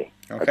 I see.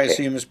 Okay,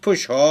 so you must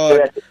push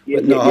hard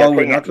with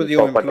Nahawu, not with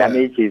your employer.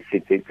 Damages,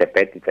 it's a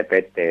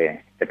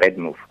bad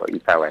move for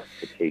if I was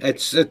to take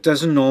it. It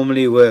doesn't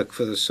normally work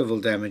for the civil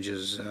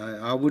damages.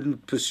 I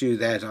wouldn't pursue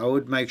that. I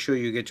would make sure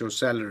you get your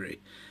salary.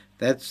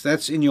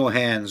 That's in your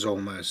hands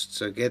almost.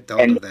 So get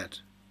hold of that.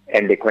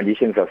 And the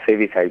conditions of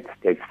service, I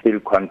still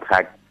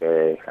contract.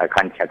 I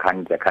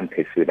can't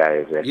pursue that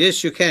as well.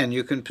 Yes, you can.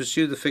 You can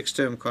pursue the fixed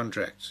term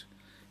contract,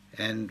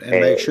 and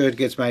make sure it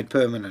gets made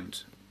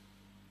permanent.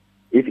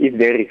 If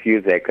they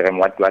refuse,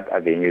 what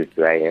avenues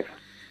do I have?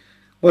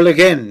 Well,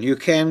 again, you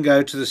can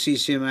go to the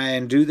CCMA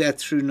and do that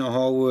through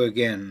Nahawu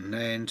again.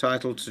 They're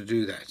entitled to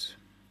do that.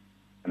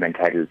 I'm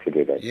entitled to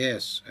do that.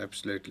 Yes,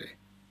 absolutely.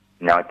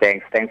 No,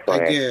 thanks for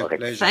Thank you. it.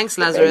 Pleasure. Thanks,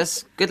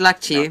 Lazarus. Good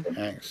luck to you.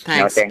 Thanks.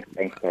 Thanks. No,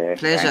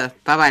 thanks. Pleasure.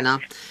 Bye-bye now.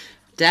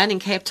 Dan in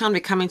Cape Town, we're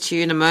coming to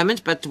you in a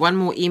moment, but one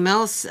more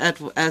email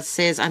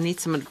says, I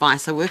need some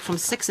advice. I work from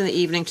 6 in the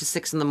evening to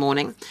 6 in the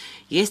morning.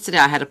 Yesterday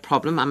I had a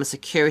problem. I'm a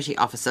security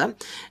officer.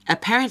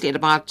 Apparently at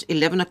about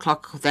 11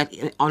 o'clock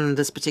on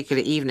this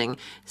particular evening,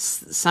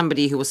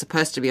 somebody who was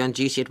supposed to be on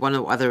duty at one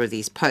or other of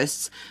these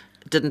posts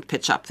didn't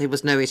pitch up. There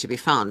was nowhere to be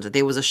found.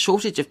 There was a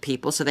shortage of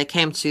people, so they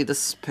came to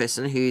this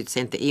person who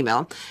sent the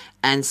email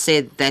and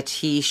said that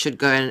he should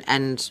go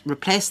and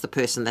replace the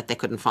person that they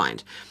couldn't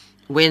find.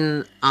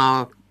 When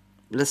our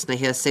listener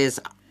here says,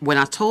 when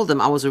I told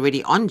them I was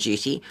already on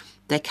duty,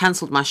 they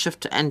cancelled my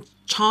shift and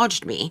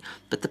charged me,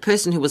 but the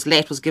person who was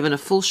late was given a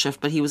full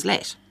shift, but he was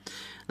late.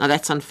 Now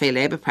that's unfair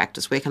labour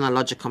practice. Where can I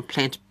lodge a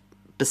complaint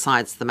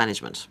besides the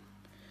management?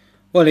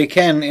 Well, he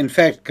can, in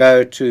fact,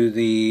 go to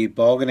the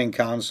bargaining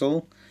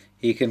council.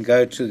 He can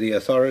go to the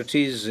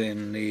authorities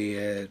in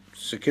the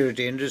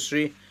security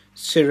industry,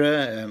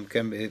 CIRA,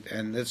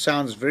 and that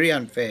sounds very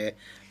unfair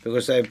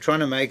because they're trying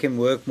to make him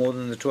work more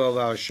than the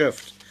 12-hour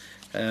shift.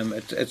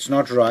 It's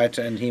not right,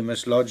 and he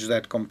must lodge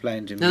that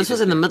complaint immediately. Now, this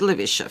was in the middle of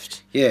his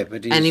shift. Yeah,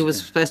 but and he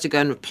was supposed to go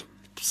and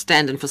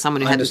stand in for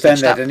someone who I hadn't understand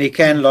pitched that, up. and he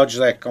can lodge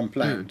that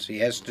complaint. He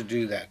has to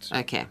do that.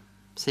 Okay,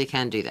 so he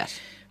can do that.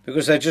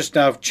 Because they're just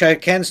now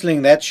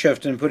cancelling that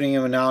shift and putting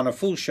him now on a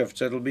full shift,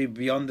 so it'll be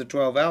beyond the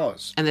 12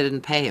 hours. And they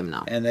didn't pay him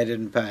now. And they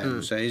didn't pay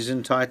him. So he's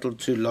entitled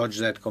to lodge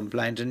that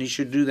complaint, and he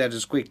should do that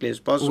as quickly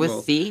as possible.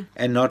 With the?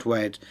 And not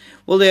wait.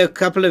 Well, there are a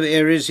couple of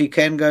areas. He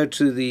can go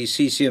to the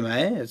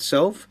CCMA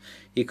itself.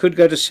 He could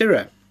go to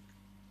CIRA,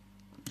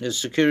 the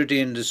Security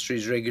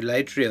Industries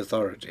Regulatory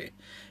Authority,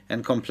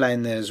 and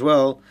complain there as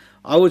well.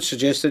 I would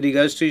suggest that he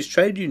goes to his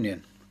trade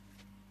union.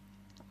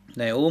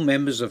 They're all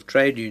members of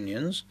trade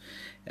unions.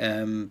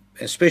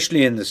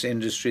 Especially in this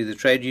industry, the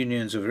trade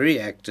unions are very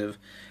active,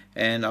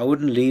 and I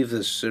wouldn't leave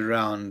this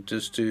around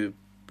just to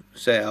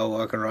say,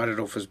 oh, I can write it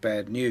off as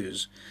bad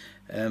news,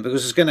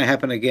 because it's going to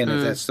happen again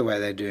if that's the way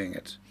they're doing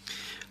it.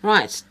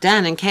 Right,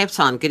 Dan in Cape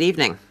Town, good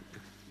evening.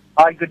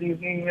 Hi, good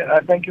evening.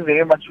 Thank you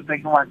very much for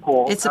taking my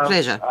call. It's a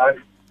pleasure.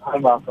 Hi,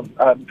 Malcolm.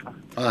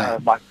 Hi.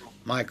 Michael.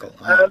 Michael.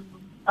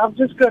 I've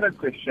just got a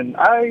question.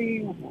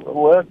 I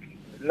work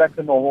like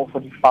a normal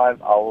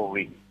 45-hour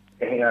week.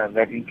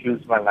 That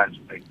includes my lunch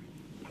break.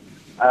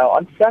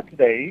 On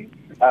Saturdays,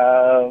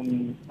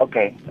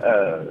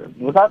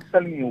 without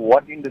telling you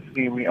what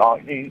industry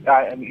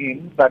I am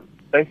in, but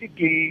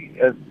basically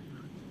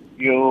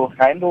you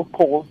handle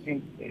calls,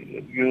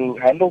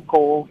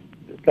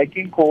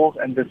 taking calls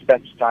and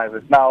dispatch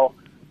drivers. Now,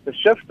 the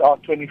shifts are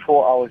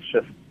 24-hour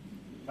shifts,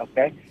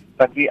 okay?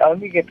 But we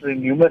only get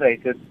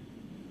remunerated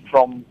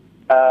from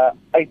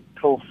 8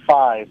 till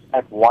 5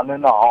 at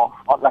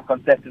 1.5, like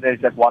on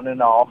Saturdays at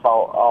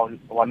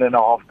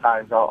 1.5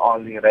 times our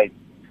hourly rate.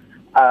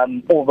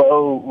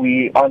 Although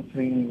we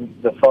answering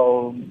the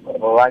phone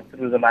right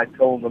through the night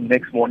till the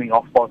next morning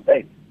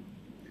 8:30.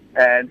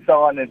 And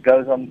so on, it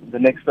goes on, the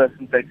next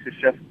person takes a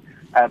shift,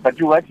 but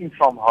you're working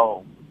from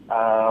home,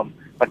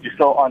 but you're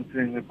still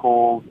answering the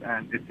calls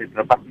and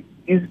etc. But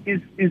is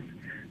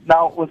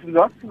now, with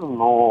regards to the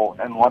law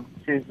and what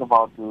it says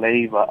about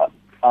labor,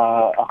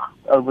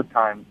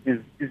 overtime, is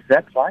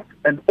that right?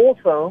 And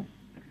also,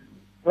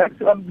 I'd like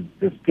to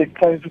just get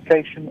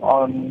clarification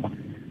on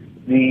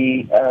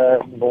the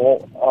law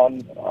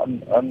on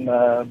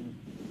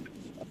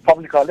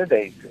public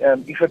holidays.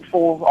 If it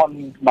falls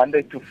on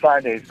Monday to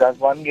Fridays, does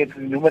one get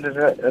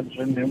remunerated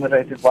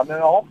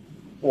 1.5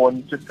 or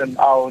just an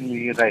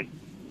hourly rate?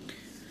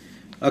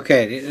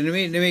 Okay, let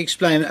me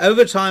explain.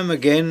 Overtime,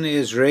 again,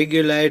 is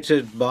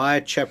regulated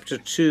by Chapter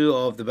 2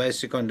 of the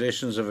Basic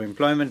Conditions of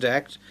Employment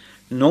Act.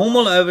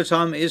 Normal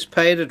overtime is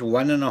paid at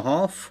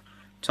 1.5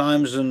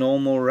 times the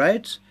normal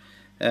rate.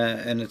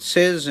 And it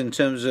says in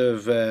terms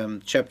of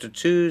Chapter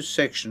 2,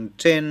 Section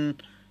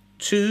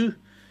 10(2),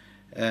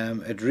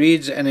 it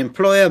reads, an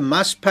employer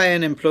must pay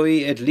an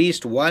employee at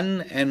least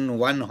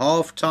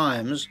 1.5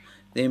 times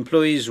the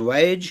employee's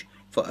wage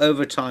for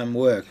overtime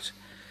worked.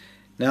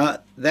 Now,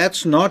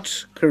 that's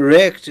not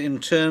correct in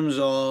terms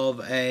of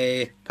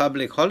a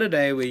public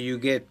holiday where you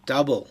get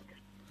double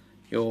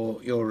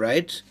your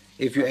rate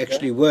if you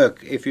actually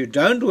work. If you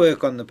don't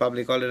work on the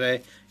public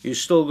holiday, you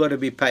still got to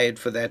be paid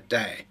for that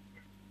day.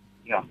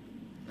 Yeah.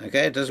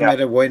 Okay, it doesn't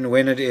matter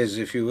when it is.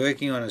 If you're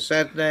working on a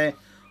Saturday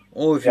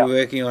or if you're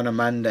working on a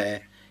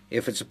Monday.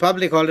 If it's a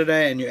public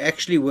holiday and you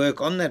actually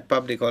work on that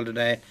public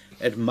holiday,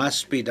 it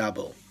must be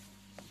double.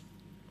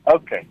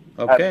 Okay.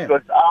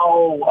 Because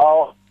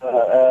our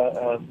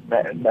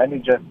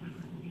manager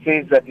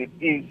says that it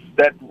is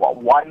that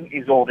one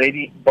is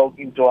already built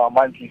into our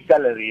monthly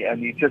salary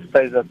and he just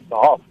pays us the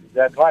half. Is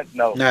that right?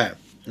 No,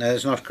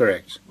 that's not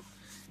correct.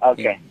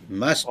 Okay. He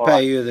must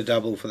pay you the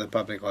double for the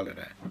public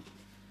holiday.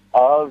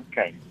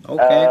 Okay.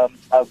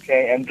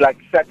 Okay. And like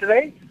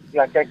Saturdays,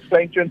 like I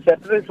explained to you on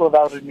Saturdays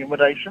without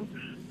remuneration,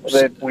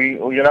 that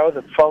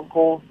the phone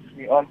calls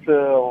we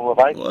answer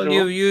right. Well,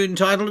 you're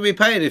entitled to be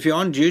paid. If you're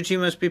on duty, you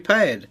must be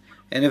paid.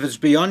 And if it's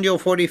beyond your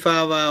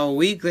 45-hour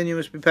week, then you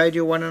must be paid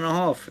your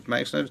 1.5. It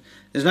makes no.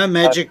 There's no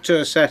magic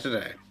to a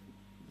Saturday.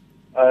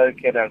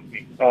 Okay.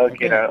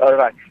 All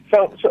right.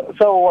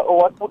 So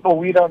what would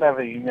we don't have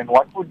a union?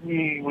 What would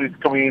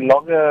can we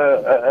log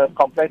a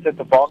complaint at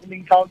the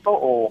bargaining council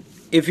or?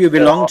 If you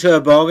belong to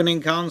a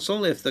bargaining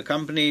council, if the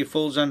company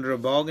falls under a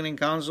bargaining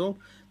council,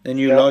 then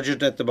you lodge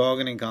it at the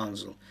bargaining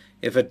council.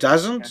 If it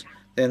doesn't,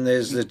 then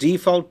there's the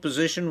default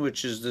position,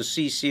 which is the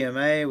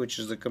CCMA, which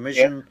is the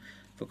Commission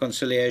for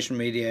Conciliation,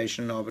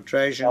 Mediation, and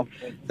Arbitration.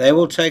 They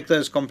will take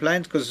those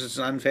complaints because it's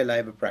an unfair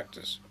labour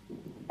practice.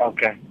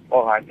 Okay.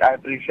 All right. I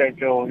appreciate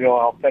your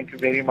help. Thank you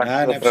very much.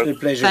 An absolute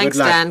pleasure. Thanks,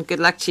 Good luck. Dan. Good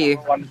luck to you.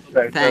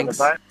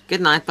 Thanks.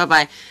 Good night.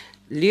 Bye-bye.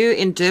 Liu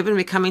in Durban,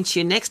 we're coming to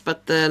you next,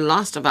 but the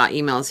last of our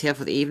emails here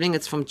for the evening,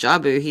 it's from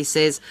Jabu. He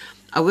says,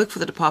 I work for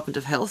the Department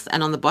of Health,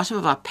 and on the bottom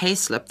of our pay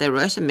slip, they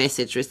wrote a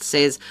message which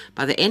says,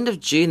 by the end of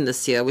June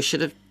this year, we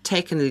should have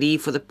taken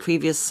leave for the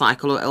previous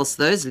cycle, or else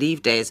those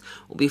leave days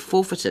will be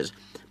forfeited.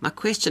 My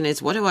question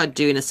is, what do I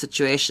do in a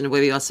situation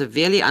where we are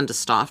severely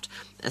understaffed,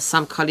 as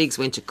some colleagues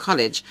went to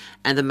college,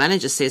 and the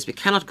manager says we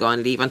cannot go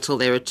on leave until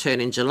they return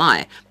in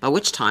July, by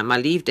which time my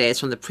leave days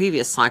from the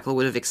previous cycle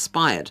would have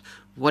expired?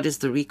 What is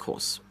the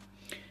recourse?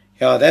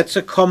 Yeah, that's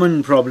a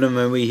common problem,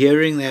 and we're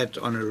hearing that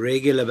on a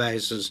regular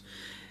basis.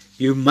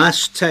 You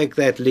must take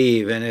that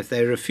leave, and if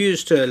they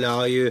refuse to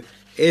allow you,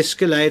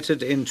 escalate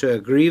it into a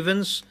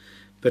grievance,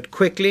 but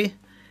quickly.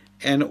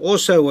 And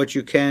also what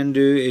you can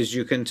do is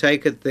you can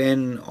take it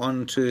then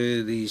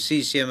onto the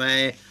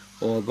CCMA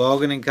or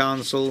Bargaining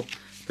Council,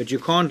 but you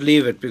can't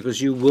leave it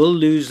because you will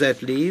lose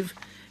that leave.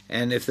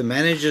 And if the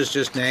manager's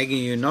just nagging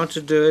you not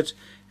to do it,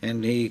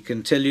 and he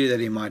can tell you that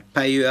he might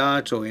pay you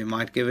out or he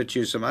might give it to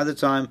you some other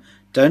time,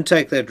 don't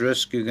take that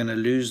risk. You're going to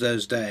lose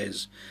those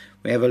days.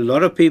 We have a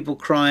lot of people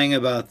crying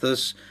about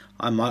this.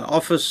 On my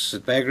office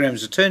at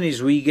Bagram's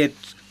Attorneys, we get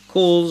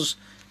calls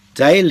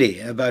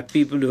daily about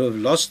people who have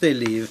lost their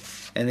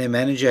leave and their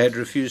manager had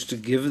refused to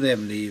give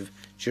them leave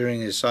during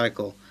their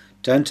cycle.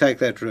 Don't take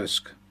that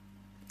risk.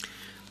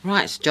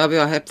 Right, Joby,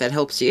 I hope that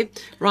helps you.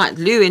 Right,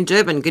 Lou in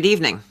Durban, good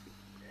evening.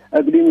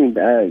 Good evening,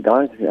 guys.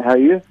 How are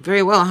you?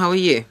 Very well, how are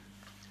you?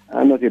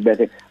 I'm not too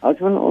bad. I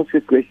just want to ask you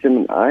a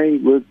question. I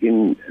work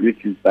in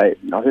Richards Bay.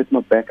 I hurt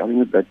my back, I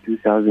think about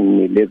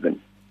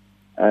 2011.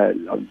 I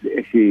was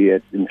actually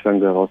in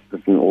Slangor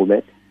Hospital and all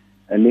that.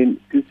 And then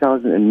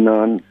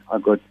 2009, I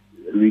got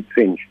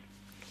retrenched.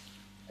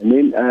 And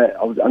then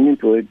I was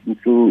unemployed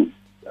until,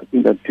 I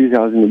think, about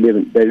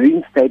 2011. They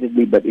reinstated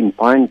me, but in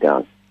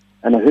Pinetown.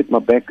 And I hurt my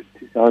back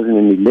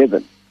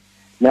 2011.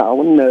 Now, I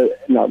want to know,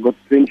 now I got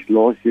trenched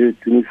last year,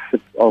 25th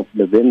of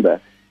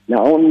November.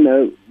 Now, I want to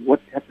know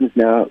what happens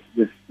now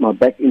with my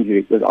back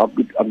injury, because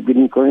I'm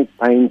getting chronic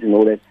pains and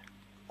all that.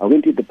 I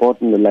went to the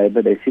Department of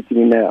Labour. They said to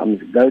me now, I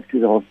must go to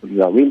the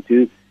hospital I went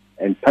to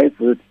and pay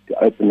for it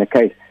to open the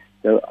case.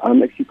 So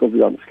I'm actually,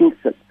 because I'm still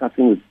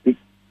suffering with big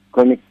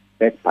chronic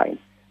back pain.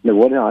 Now,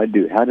 what do I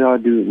do? How do I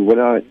do? Who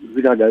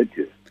do I go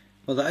to?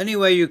 Well, the only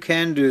way you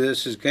can do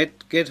this is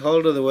get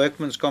hold of the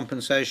Workmen's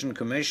Compensation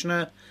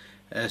Commissioner,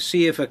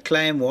 see if a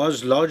claim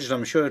was lodged.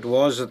 I'm sure it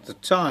was at the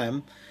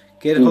time.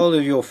 Get hold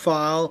of your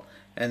file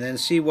and then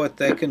see what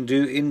they can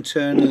do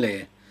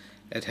internally.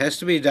 It has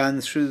to be done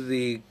through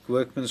the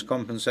Workmen's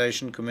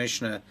Compensation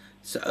Commissioner.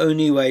 It's the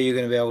only way you're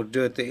going to be able to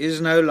do it. There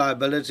is no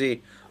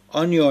liability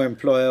on your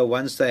employer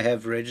once they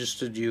have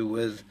registered you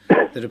with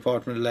the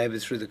Department of Labour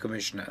through the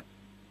Commissioner.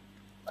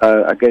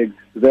 Okay.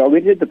 So I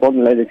went to the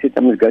Department of Labour. They said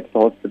I'm going to go to the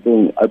hospital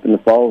and open the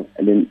file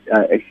and then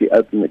actually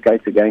open the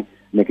case again.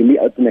 And they can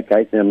open the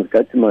case and I must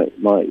go to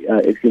my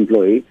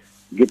ex-employee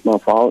to get my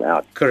file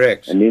out.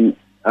 Correct. And then,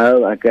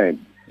 okay.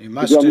 You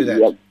must do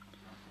that.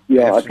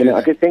 Yeah,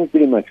 okay, thanks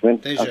very much, man.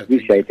 Pleasure. I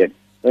appreciate it.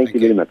 Thank you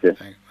very much, sir.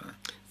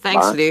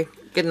 Thanks, Bye. Lou.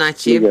 Good night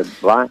to you.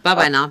 Bye.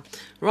 Bye-bye now.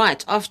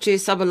 Right, off to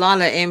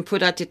Sabalala in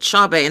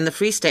Pudatitshaba in the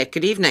Free State.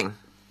 Good evening.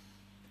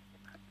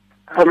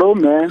 Hello,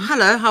 ma'am.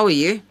 Hello, how are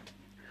you?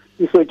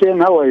 It's okay.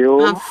 How are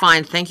you? I'm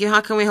fine, thank you.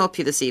 How can we help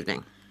you this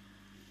evening?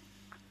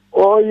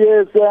 Oh,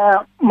 yes.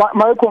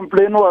 My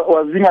complaint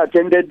was being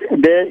attended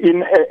there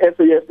in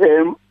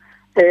SAFM.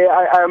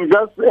 I'm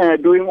just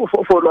doing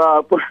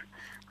follow-up.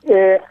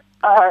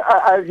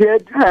 I've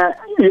heard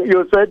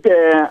you said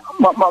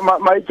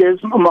my case,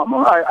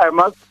 I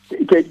must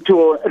take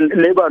to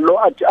labor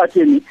law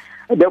attorney.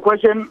 The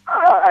question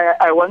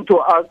I want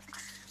to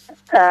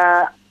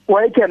ask,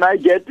 where can I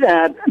get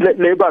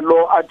labor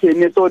law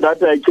attorney so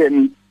that I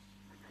can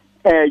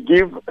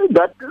give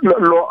that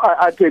law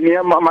attorney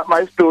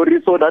my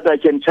story so that I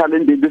can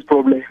challenge this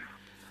problem?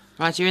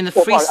 Right, you're in the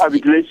Free State.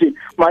 Arbitration.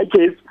 My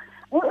case,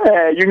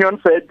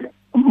 union said,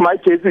 my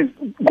case is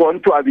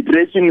gone to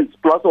arbitration. It's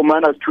plus or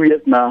minus 2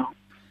 years now.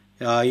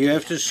 You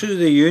have to sue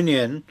the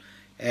union,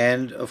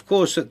 and of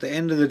course, at the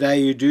end of the day,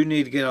 you do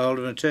need to get a hold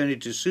of an attorney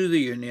to sue the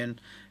union.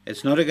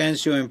 It's not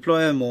against your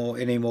employer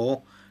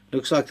anymore.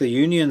 Looks like the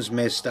union's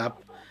messed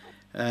up,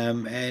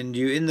 and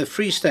you're in the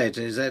Free State.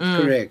 Is that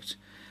correct?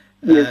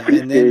 Yes,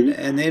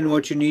 and then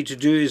what you need to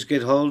do is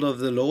get hold of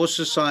the Law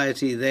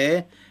Society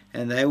there,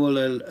 and they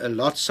will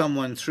allot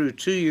someone through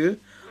to you,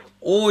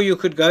 or you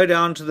could go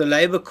down to the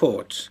Labour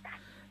Court.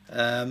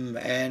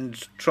 And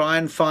try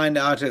and find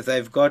out if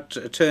they've got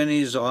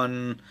attorneys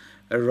on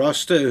a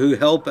roster who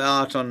help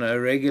out on a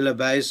regular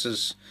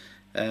basis.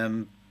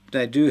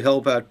 They do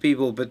help out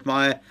people, but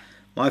my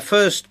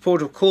first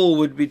port of call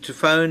would be to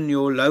phone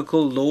your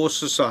local law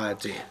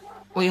society.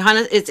 Well,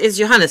 Johannes, it's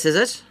Johannes, is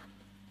it?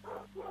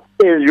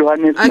 Yes,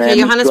 Johannes. Okay,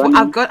 Johannes,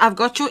 I've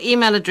got your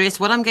email address.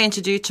 What I'm going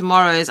to do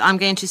tomorrow is I'm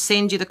going to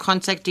send you the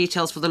contact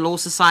details for the Law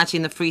Society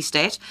in the Free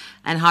State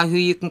and who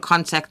you can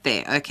contact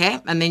there, okay?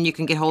 And then you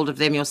can get hold of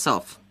them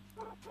yourself.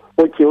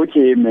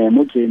 Okay, ma'am.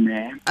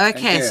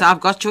 Okay, so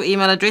I've got your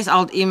email address.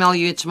 I'll email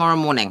you tomorrow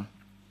morning.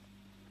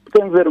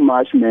 Thanks very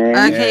much,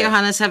 ma'am. Okay,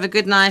 Johannes, have a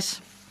good night.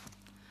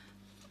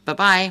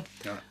 Bye-bye.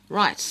 Yeah.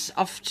 Right,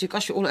 off to,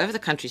 gosh, we're all over the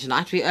country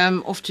tonight. We're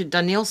off to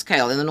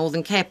Danielscale in the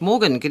Northern Cape.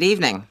 Morgan, good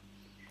evening.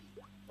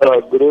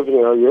 Good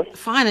evening, how are you?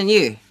 Fine, and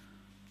you?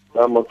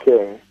 I'm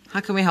okay. How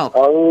can we help?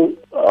 I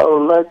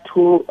would like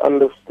to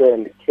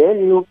understand, can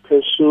you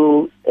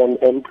pursue an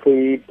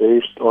employee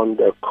based on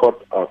the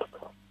court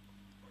outcome?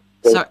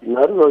 The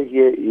scenario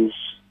here is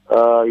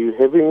you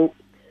having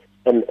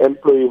an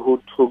employee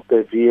who took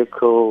the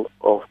vehicle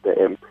of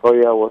the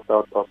employer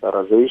without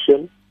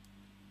authorization,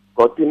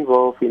 got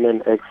involved in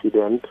an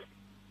accident.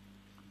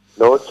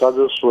 No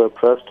charges were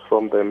pressed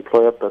from the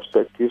employer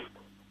perspective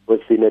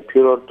within a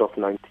period of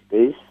 90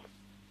 days,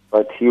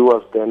 but he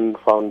was then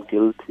found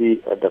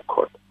guilty at the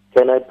court.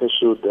 Can I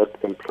pursue that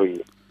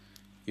employee?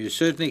 You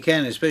certainly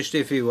can, especially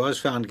if he was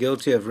found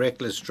guilty of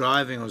reckless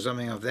driving or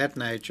something of that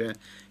nature.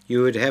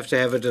 You would have to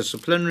have a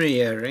disciplinary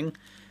hearing,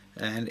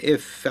 and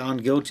if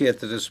found guilty at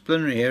the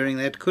disciplinary hearing,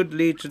 that could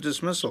lead to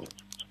dismissal.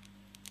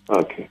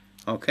 Okay.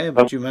 Okay,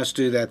 but you must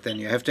do that then.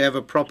 You have to have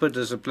a proper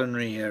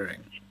disciplinary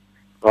hearing.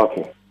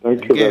 Okay.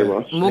 Thank you very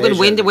much. Morgan,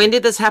 when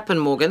did this happen,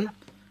 Morgan?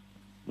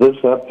 This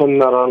happened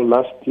around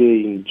last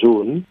year in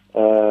June,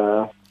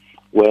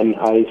 when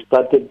I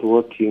started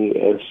working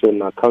as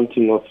an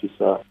accounting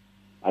officer.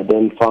 I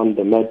then found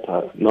the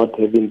matter not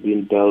having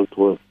been dealt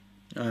with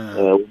in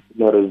a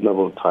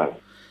reasonable time.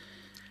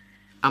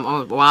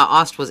 What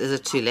I asked was, is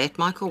it too late,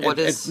 Michael?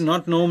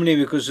 Not normally,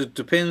 because it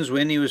depends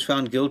when he was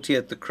found guilty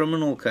at the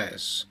criminal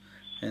case,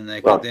 and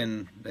they could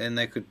then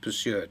they could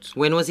pursue it.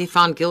 When was he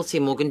found guilty,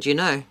 Morgan? Do you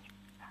know?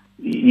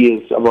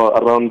 Yes,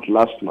 around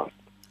last month.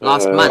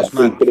 Last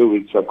month? 3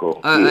 weeks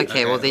ago. Oh, yes.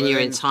 okay. Well, then you're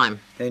in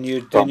time. Then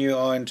you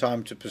are in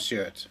time to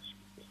pursue it.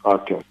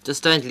 Okay.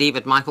 Just don't leave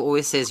it. Michael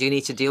always says you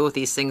need to deal with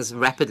these things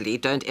rapidly.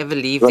 Don't ever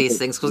leave these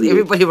things, because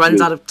everybody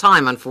runs out of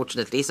time,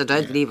 unfortunately. So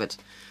don't leave it.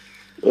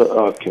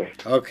 Okay.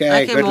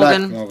 Okay. Good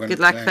Morgan. luck, Morgan. Good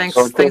luck. Thanks.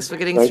 Okay. Thanks for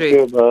getting Thank through.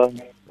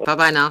 You,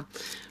 bye now.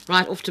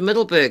 Right, off to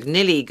Middleburg.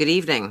 Nelly, good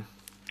evening.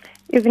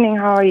 Evening.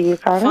 How are you,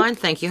 Karen? Fine,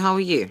 thank you. How are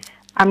you?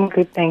 I'm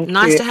good, thank you.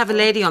 Nice to have a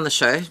lady on the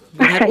show.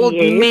 We had all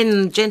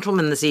men,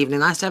 gentlemen this evening.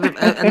 Nice to have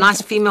a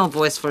nice female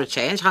voice for a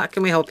change. How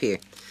can we help you?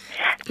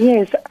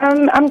 Yes,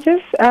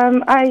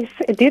 I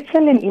did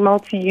send an email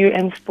to you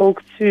and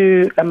spoke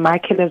to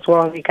Michael as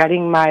well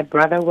regarding my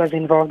brother was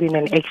involved in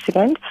an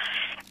accident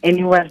and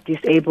he was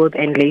disabled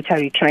and later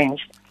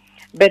retrenched.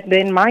 But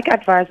then Mike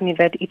advised me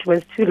that it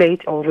was too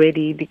late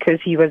already because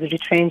he was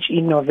retrenched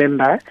in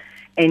November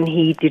and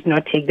he did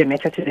not take the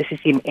matter to the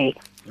CCMA.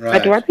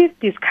 Right. But what we've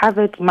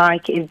discovered,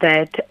 Mike, is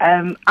that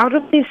out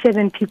of the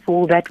 7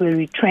 people that were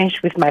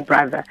retrenched with my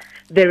brother,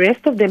 the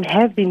rest of them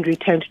have been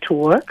returned to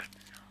work.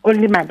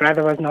 Only my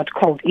brother was not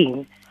called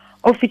in,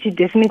 of which it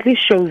definitely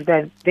shows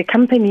that the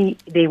company,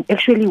 they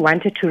actually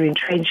wanted to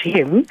retrench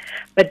him,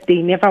 but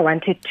they never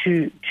wanted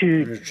to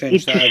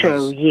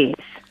show, yes.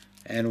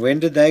 And when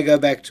did they go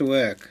back to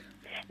work?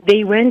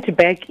 They went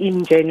back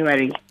in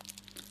January.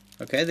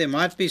 Okay, there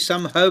might be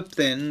some hope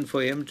then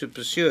for him to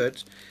pursue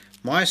it.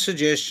 My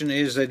suggestion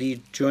is that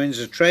he joins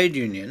a trade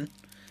union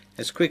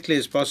as quickly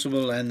as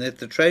possible and that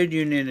the trade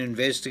union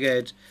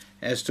investigate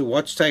as to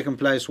what's taken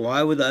place,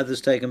 why were the others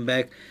taken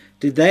back.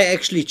 Did they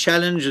actually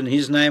challenge and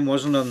his name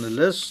wasn't on the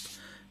list?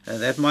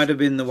 That might have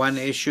been the one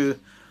issue.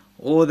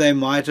 Or they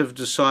might have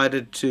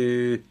decided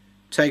to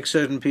take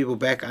certain people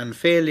back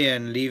unfairly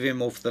and leave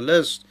him off the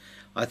list.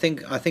 I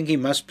think he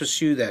must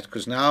pursue that,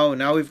 because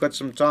now we've got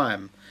some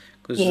time.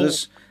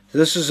 Because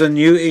this is a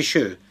new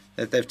issue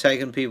that they've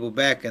taken people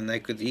back, and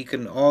he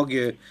can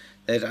argue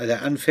that they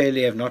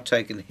unfairly have not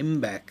taken him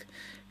back.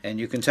 And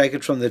you can take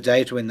it from the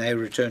date when they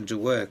return to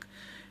work.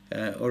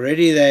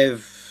 Already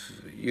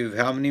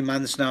how many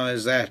months now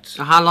is that?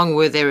 So how long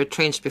were they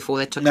retrenched before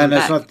they took them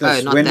back? No, it's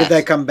not this. When did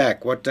they come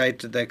back? What date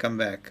did they come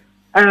back?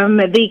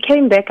 They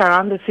came back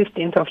around the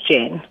 15th of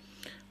Jan.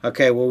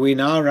 Okay, well, we're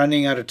now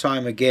running out of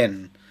time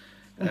again.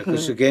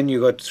 Because again,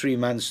 you've got 3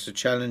 months to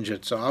challenge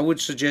it. So I would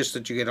suggest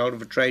that you get hold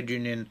of a trade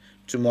union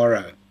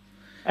tomorrow.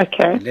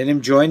 Okay. Let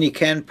him join. He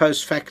can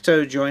post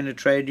facto join a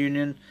trade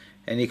union,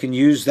 and he can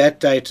use that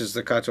date as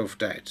the cut-off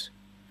date.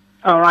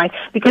 All right.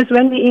 Because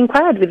when we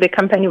inquired with the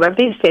company, what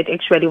they said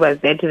actually was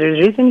that the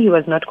reason he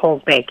was not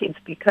called back is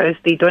because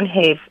they don't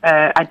have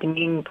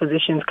admin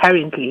positions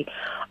currently,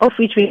 of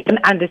which we can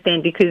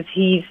understand because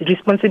his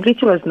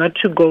responsibility was not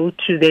to go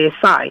to their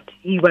site.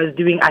 He was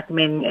doing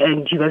admin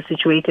and he was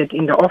situated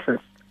in the office.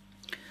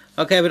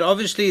 Okay, but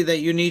obviously that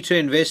you need to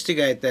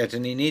investigate that,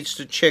 and he needs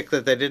to check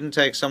that they didn't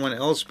take someone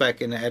else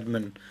back in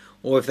admin,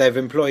 or if they've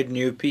employed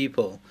new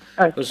people.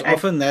 Because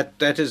often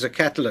that is a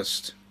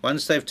catalyst.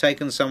 Once they've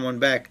taken someone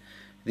back,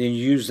 then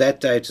use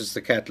that date as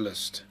the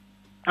catalyst.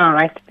 All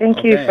right.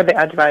 Thank you for the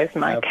advice,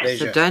 Mike.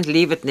 So don't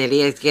leave it,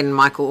 Nelly. Again,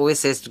 Michael always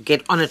says to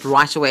get on it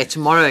right away.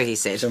 Tomorrow, he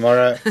said.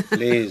 Tomorrow,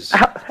 please.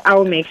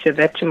 I'll make sure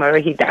that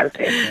tomorrow he does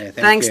it. Yeah,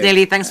 Thanks,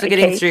 Nelly. Thanks for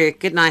getting through.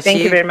 Good night.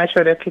 Thank you very much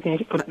for the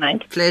opportunity. Good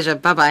night. Pleasure.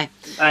 Bye-bye.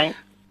 Bye.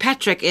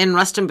 Patrick in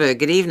Rustenburg.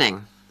 Good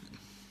evening.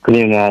 Good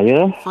evening. Are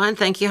you? Fine,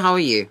 thank you. How are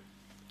you?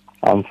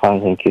 I'm fine,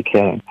 thank you,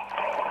 Karen.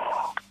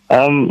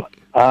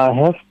 I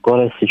have got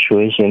a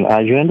situation.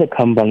 I joined the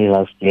company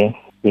last year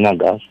in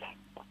August.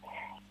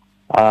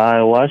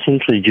 I was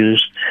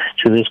introduced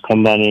to this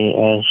company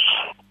as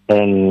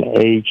an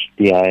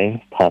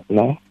HDI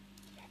partner,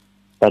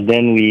 but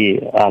then we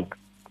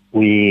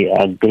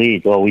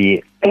agreed, or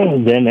we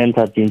then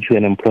entered into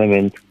an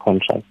employment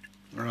contract.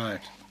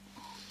 Right.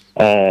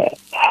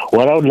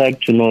 What I would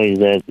like to know is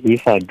that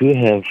if I do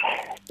have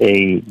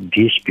a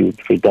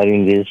dispute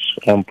regarding this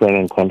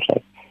employment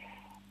contract,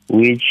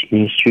 which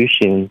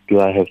institution do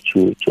I have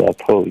to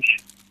approach?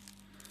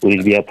 Would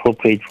it be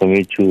appropriate for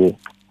me to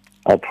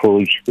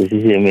approach the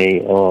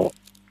CCMA, or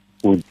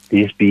would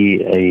this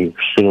be a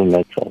civil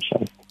matter or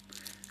something?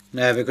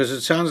 No, because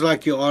it sounds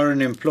like you are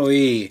an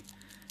employee,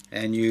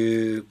 and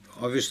you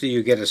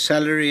get a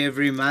salary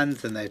every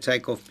month, and they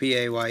take off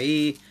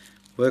PAYE,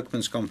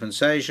 workman's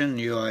compensation,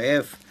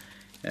 UIF.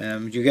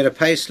 Do you get a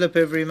pay slip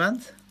every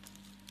month?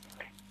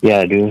 Yeah,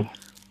 I do.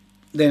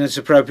 Then it's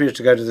appropriate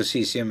to go to the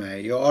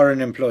CCMA. You are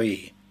an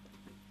employee.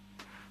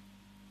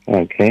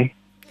 Okay.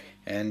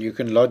 And you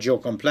can lodge your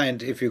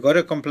complaint. If you've got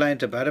a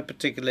complaint about a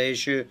particular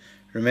issue,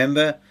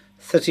 remember,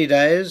 30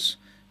 days,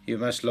 you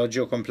must lodge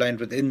your complaint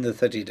within the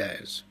 30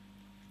 days.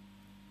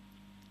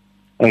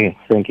 Okay,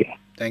 thank you.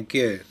 Thank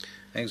you.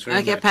 Thanks very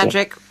much. Okay,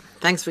 Patrick.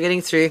 Thanks for getting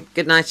through.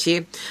 Good night to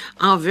you.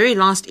 Our very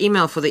last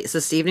email for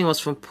this evening was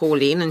from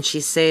Pauline, and she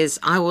says,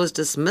 I was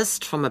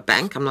dismissed from a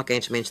bank, I'm not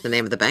going to mention the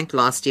name of the bank,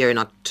 last year in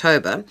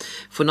October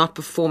for not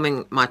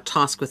performing my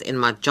task within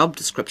my job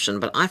description,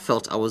 but I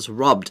felt I was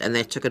robbed and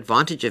they took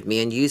advantage of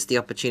me and used the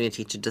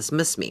opportunity to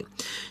dismiss me.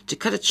 To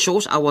cut it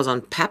short, I was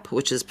on PAP,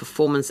 which is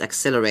performance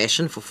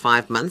acceleration, for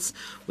 5 months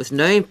with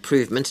no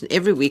improvement, and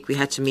every week we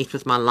had to meet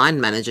with my line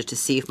manager to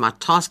see if my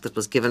task that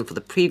was given for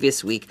the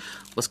previous week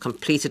was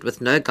completed with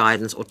no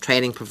guidance or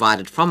training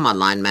provided from my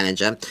line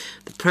manager.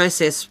 The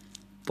process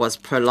was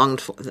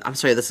prolonged for, I'm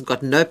sorry, this has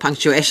got no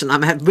punctuation.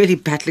 I'm really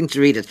battling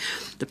to read it.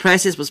 The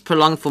process was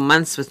prolonged for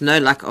months with no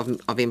luck of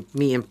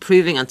me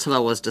improving until I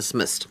was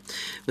dismissed.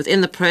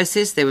 Within the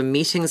process, there were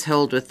meetings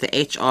held with the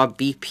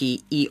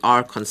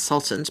HRBP-ER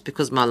consultant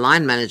because my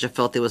line manager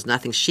felt there was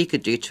nothing she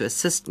could do to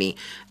assist me,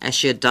 as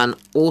she had done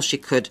all she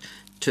could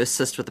to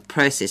assist with the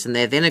process, and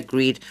they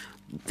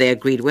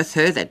agreed with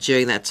her that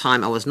during that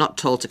time I was not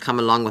told to come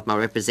along with my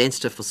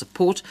representative for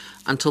support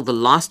until the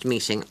last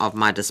meeting of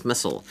my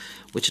dismissal,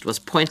 which it was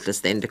pointless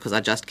then because I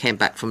just came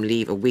back from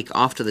leave a week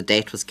after the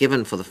date was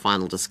given for the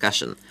final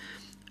discussion,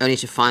 only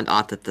to find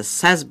out that the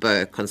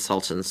SASBO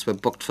consultants were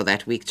booked for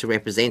that week to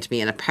represent me,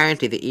 and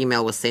apparently the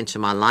email was sent to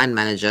my line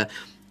manager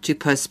to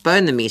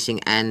postpone the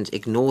meeting and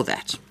ignore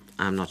that.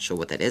 I'm not sure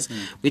what that is.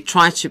 We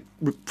tried to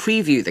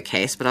preview the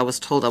case, but I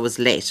was told I was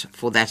late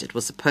for that. It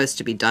was supposed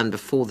to be done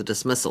before the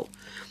dismissal.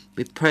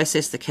 We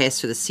processed the case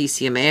through the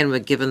CCMA and were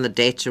given the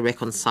date to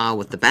reconcile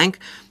with the bank,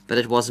 but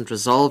it wasn't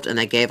resolved, and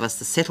they gave us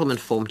the settlement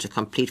form to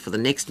complete for the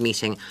next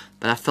meeting,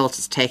 but I felt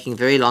it's taking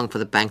very long for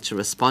the bank to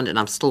respond, and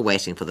I'm still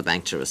waiting for the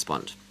bank to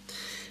respond.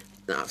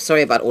 Now,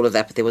 sorry about all of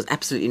that, but there was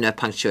absolutely no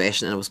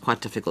punctuation, and it was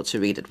quite difficult to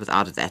read it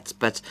without that.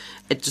 But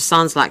it just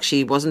sounds like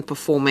she wasn't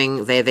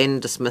performing. They then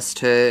dismissed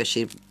her.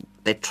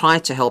 They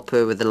tried to help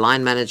her, with the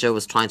line manager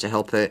was trying to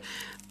help her,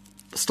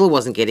 still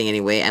wasn't getting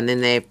anywhere, and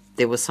then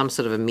there was some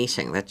sort of a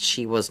meeting that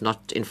she was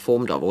not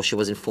informed of, or she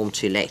was informed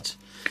too late.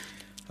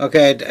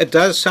 Okay, it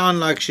does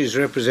sound like she's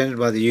represented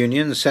by the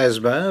union,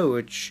 SASBO,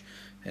 which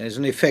is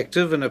an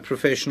effective and a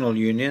professional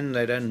union.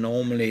 They don't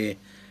normally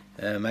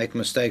make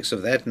mistakes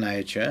of that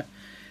nature.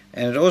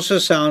 And it also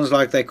sounds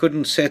like they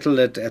couldn't settle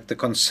it at the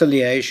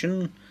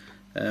conciliation.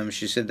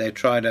 She said they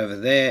tried over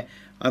there.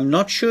 I'm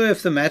not sure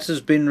if the matter's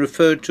been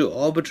referred to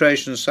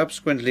arbitration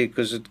subsequently,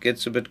 because it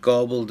gets a bit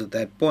garbled at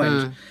that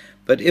point.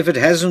 But if it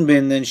hasn't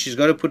been, then she's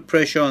got to put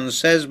pressure on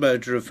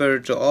SASBO to refer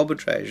it to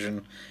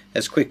arbitration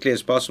as quickly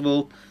as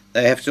possible.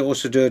 They have to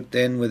also do it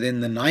then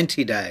within the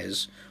 90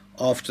 days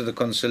after the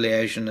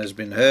conciliation has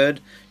been heard.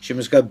 She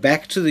must go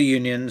back to the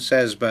union,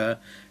 SASBO,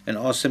 and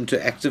ask them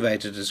to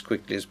activate it as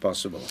quickly as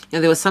possible. Yeah,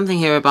 there was something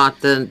here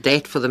about the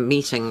date for the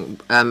meeting.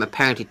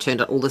 Apparently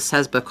turned out all the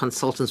SASBO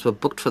consultants were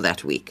booked for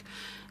that week,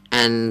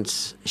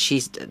 and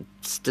she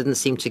didn't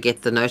seem to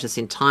get the notice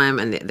in time,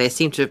 and they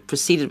seem to have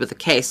proceeded with the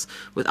case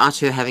without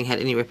her having had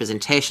any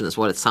representation, is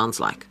what it sounds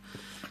like.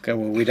 Okay,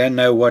 well, we don't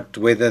know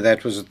whether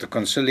that was at the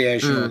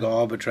conciliation or the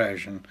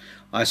arbitration.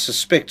 I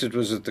suspect it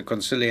was at the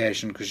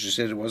conciliation because she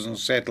said it wasn't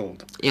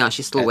settled. Yeah,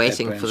 she's still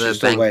waiting for the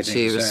bank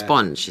to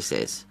respond, she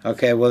says.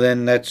 Okay, well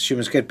then she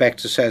must get back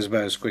to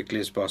SASBO as quickly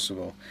as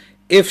possible.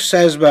 If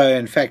SASBO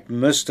in fact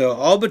missed her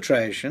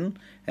arbitration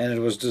and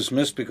it was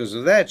dismissed because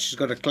of that, she's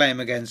got a claim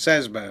against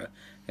SASBO,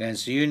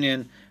 against the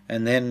union,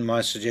 and then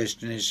my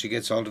suggestion is she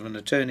gets hold of an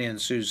attorney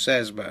and sues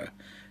SASBO,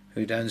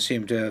 who don't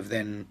seem to have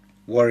then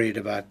worried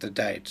about the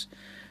date.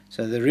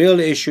 So the real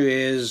issue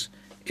is,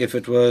 if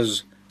it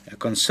was a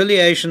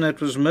conciliation that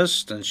was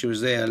missed and she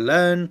was there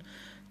alone,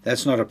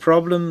 that's not a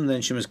problem.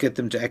 Then she must get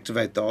them to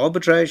activate the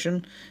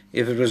arbitration.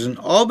 If it was an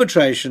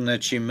arbitration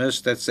that she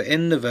missed, that's the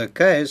end of her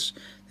case,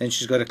 then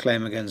she's got a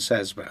claim against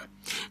SASBO.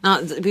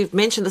 Now, we've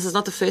mentioned this is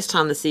not the first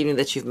time this evening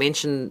that you've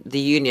mentioned the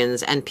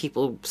unions and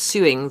people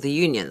suing the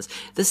unions.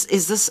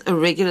 Is this a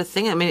regular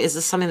thing? I mean, is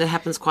this something that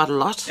happens quite a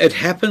lot? It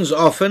happens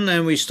often,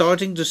 and we're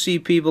starting to see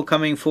people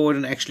coming forward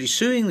and actually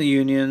suing the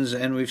unions,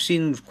 and we've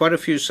seen quite a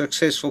few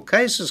successful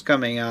cases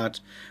coming out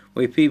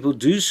where people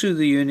do sue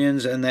the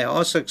unions and they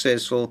are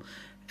successful.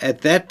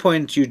 At that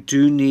point, you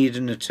do need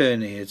an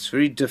attorney. It's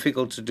very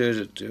difficult to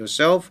do it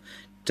yourself.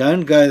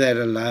 Don't go that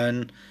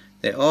alone.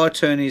 There are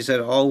attorneys that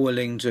are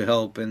willing to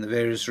help in the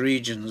various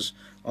regions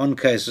on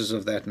cases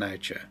of that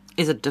nature.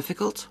 Is it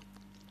difficult?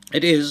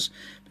 It is,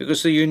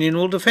 because the union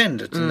will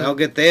defend it, and they'll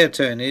get their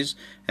attorneys,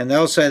 and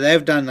they'll say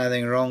they've done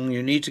nothing wrong.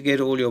 You need to get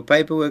all your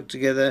paperwork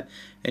together,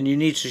 and you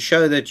need to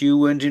show that you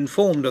weren't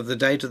informed of the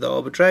date of the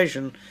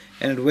arbitration,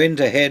 and it went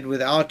ahead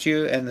without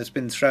you, and it's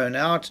been thrown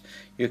out.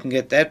 You can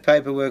get that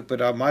paperwork,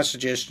 but my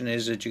suggestion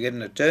is that you get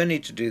an attorney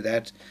to do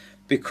that,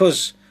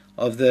 because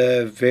of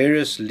the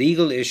various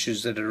legal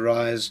issues that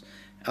arise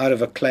out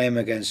of a claim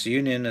against the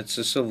union. It's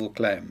a civil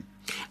claim.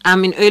 I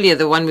mean, earlier,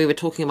 the one we were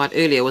talking about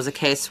earlier was a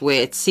case where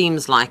it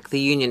seems like the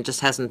union just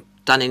hasn't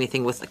done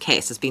anything with the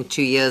case. It's been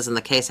 2 years and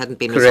the case hadn't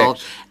been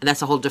resolved, and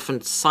that's a whole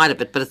different side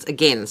of it. But it's,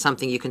 again,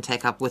 something you can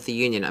take up with the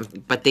union,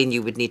 but then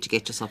you would need to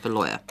get yourself a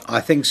lawyer. I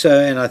think so,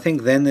 and I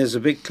think then there's a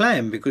big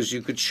claim, because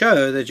you could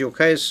show that your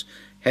case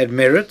had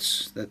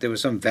merits, that there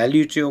was some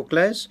value to your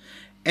case,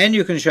 and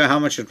you can show how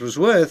much it was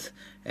worth.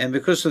 And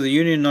because of the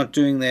union not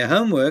doing their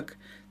homework,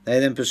 they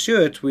then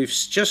pursue it. We've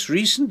just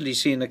recently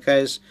seen a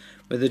case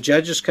where the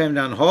judges came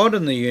down hard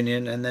on the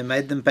union and they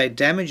made them pay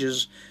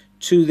damages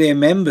to their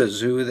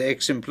members, who were the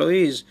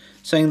ex-employees,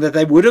 saying that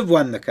they would have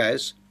won the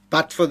case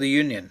but for the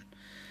union.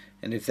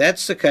 And if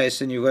that's the case,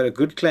 then you've got a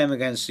good claim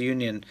against the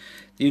union.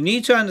 You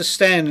need to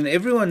understand, and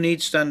everyone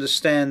needs to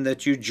understand,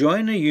 that you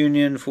join a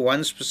union for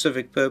one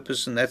specific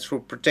purpose, and that's for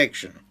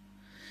protection.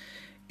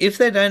 If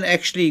they don't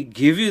actually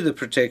give you the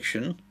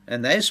protection,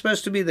 and they're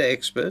supposed to be the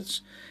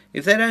experts,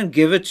 if they don't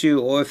give it to you,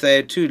 or if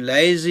they're too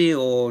lazy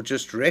or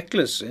just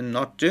reckless in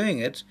not doing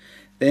it,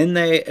 then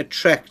they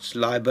attract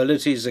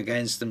liabilities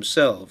against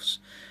themselves.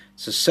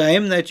 It's the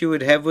same that you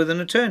would have with an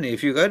attorney.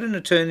 If you go to an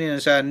attorney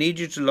and say, I need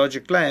you to lodge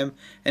a claim,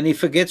 and he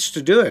forgets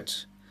to do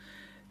it,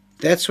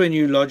 that's when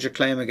you lodge a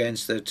claim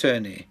against the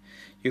attorney.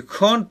 You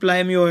can't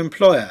blame your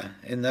employer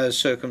in those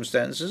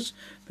circumstances,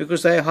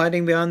 because they're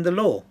hiding behind the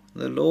law.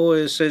 The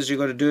law says you've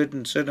got to do it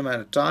in a certain amount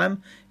of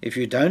time. If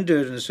you don't do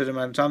it in a certain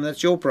amount of time,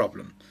 that's your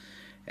problem.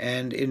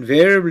 And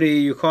invariably,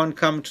 you can't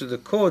come to the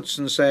courts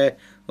and say,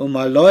 well,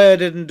 my lawyer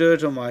didn't do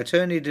it, or my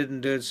attorney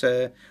didn't do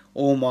it,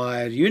 or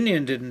my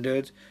union didn't do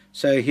it,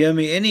 so hear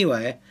me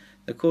anyway.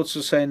 The courts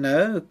will say,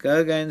 no, go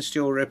against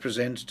your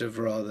representative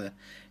rather.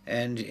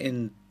 And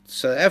in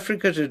South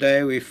Africa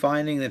today, we're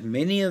finding that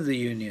many of the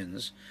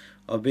unions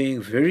are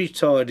being very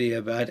tardy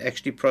about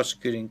actually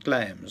prosecuting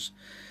claims.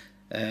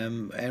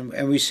 And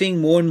we're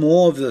seeing more and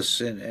more of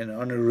this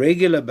on a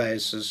regular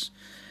basis.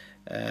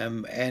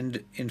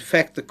 And in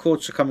fact, the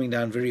courts are coming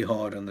down very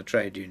hard on the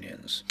trade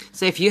unions.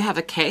 So if you have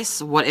a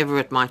case, whatever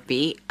it might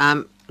be,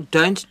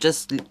 don't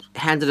just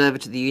hand it over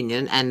to the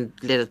union and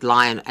let it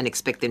lie and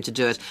expect them to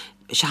do it.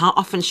 How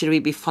often should we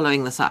be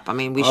following this up? I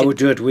mean, I would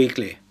do it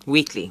weekly.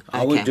 Weekly. Okay.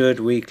 I would do it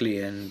weekly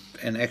and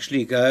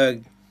actually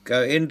go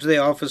into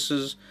their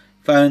offices,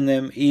 phone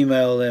them,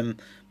 email them,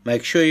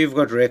 make sure you've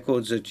got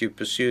records that you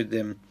pursued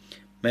them,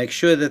 make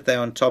sure that they're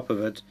on top of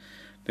it,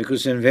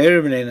 because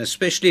invariably, and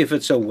especially if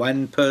it's a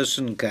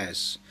one-person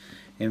case,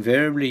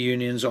 invariably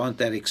unions aren't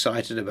that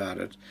excited about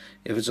it.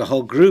 If it's a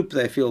whole group,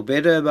 they feel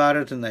better about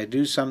it and they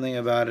do something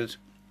about it.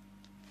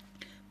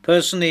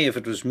 Personally, if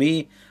it was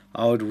me,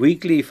 I would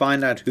weekly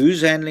find out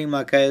who's handling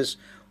my case,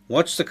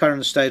 what's the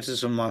current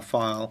status of my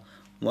file,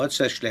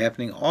 what's actually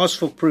happening, ask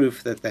for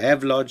proof that they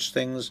have lodged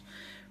things,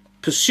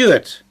 pursue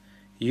it.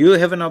 You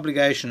have an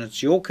obligation,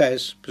 it's your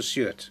case,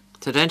 pursue it.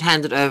 So don't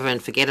hand it over and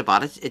forget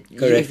about it.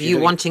 If you're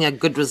wanting a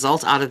good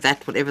result out of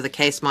that, whatever the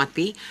case might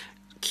be,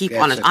 keep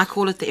on it. I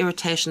call it the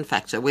irritation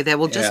factor, where they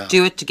will just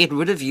do it to get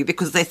rid of you,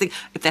 because they think,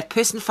 if that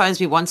person phones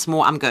me once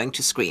more, I'm going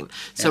to scream.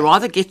 So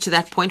rather get to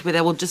that point where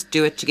they will just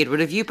do it to get rid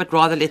of you, but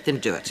rather let them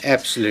do it.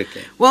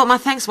 Absolutely. Well, my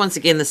thanks once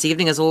again this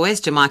evening, as always,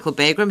 to Michael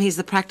Bagram. He's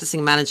the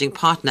practicing managing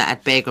partner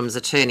at Bagram's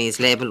Attorneys,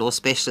 labour law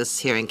specialists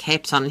here in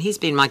Cape Town, and he's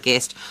been my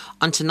guest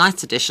on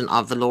tonight's edition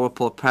of the Law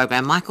Report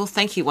program. Michael,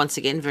 thank you once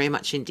again very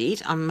much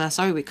indeed. I'm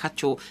sorry we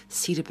cut your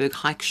Cedarburg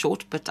hike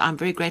short, but I'm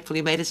very grateful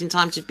you made it in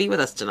time to be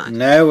with us tonight.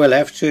 No, we'll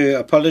have to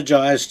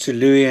apologise to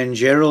Louis and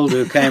Gerald,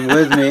 who came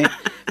with me,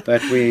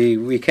 but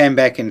we came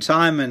back in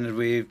time, and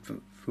we're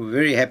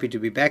very happy to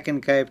be back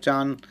in Cape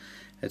Town.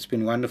 It's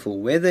been wonderful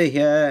weather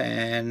here,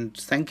 and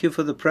thank you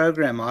for the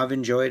program. I've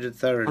enjoyed it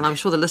thoroughly. Well, I'm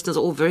sure the listeners are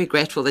all very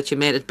grateful that you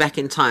made it back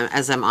in time,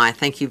 as am I.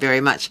 Thank you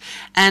very much.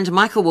 And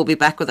Michael will be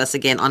back with us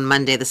again on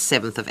Monday, the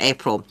 7th of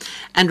April.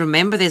 And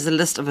remember, there's a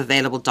list of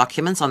available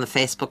documents on the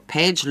Facebook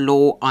page,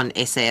 Law on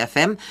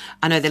SAFM.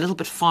 I know they're a little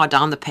bit far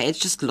down the page.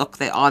 Just look,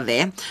 they are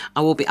there.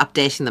 I will be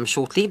updating them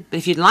shortly. But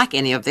if you'd like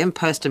any of them,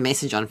 post a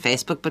message on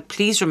Facebook. But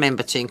please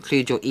remember to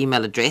include your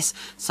email address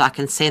so I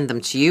can send them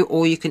to you.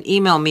 Or you can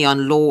email me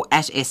on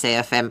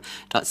law@safm.co.za,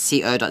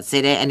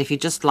 and if you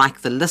just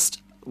like the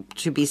list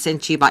to be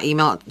sent to you by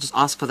email, just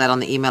ask for that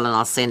on the email and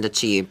I'll send it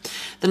to you.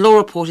 The Law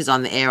Report is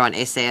on the air on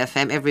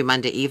SAFM every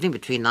Monday evening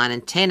between 9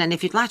 and 10, and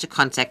if you'd like to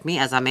contact me,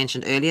 as I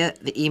mentioned earlier,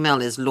 the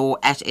email is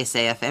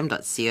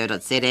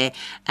law@safm.co.za,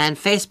 and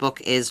Facebook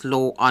is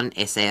Law on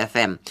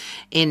SAFM.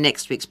 In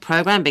next week's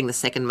program, being the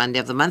second Monday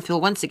of the month,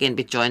 we'll once again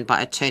be joined by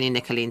attorney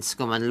Nicolene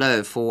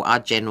Skuman-Low for our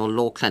general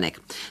law clinic.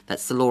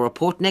 That's the Law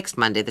Report next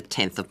Monday, the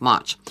 10th of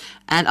March.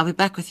 And I'll be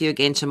back with you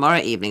again tomorrow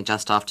evening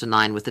just after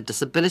 9 with the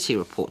Disability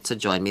Report, so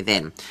join me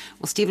then.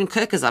 Well, Stephen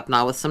Kirk is up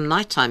now with some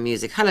nighttime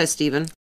music. Hello, Stephen.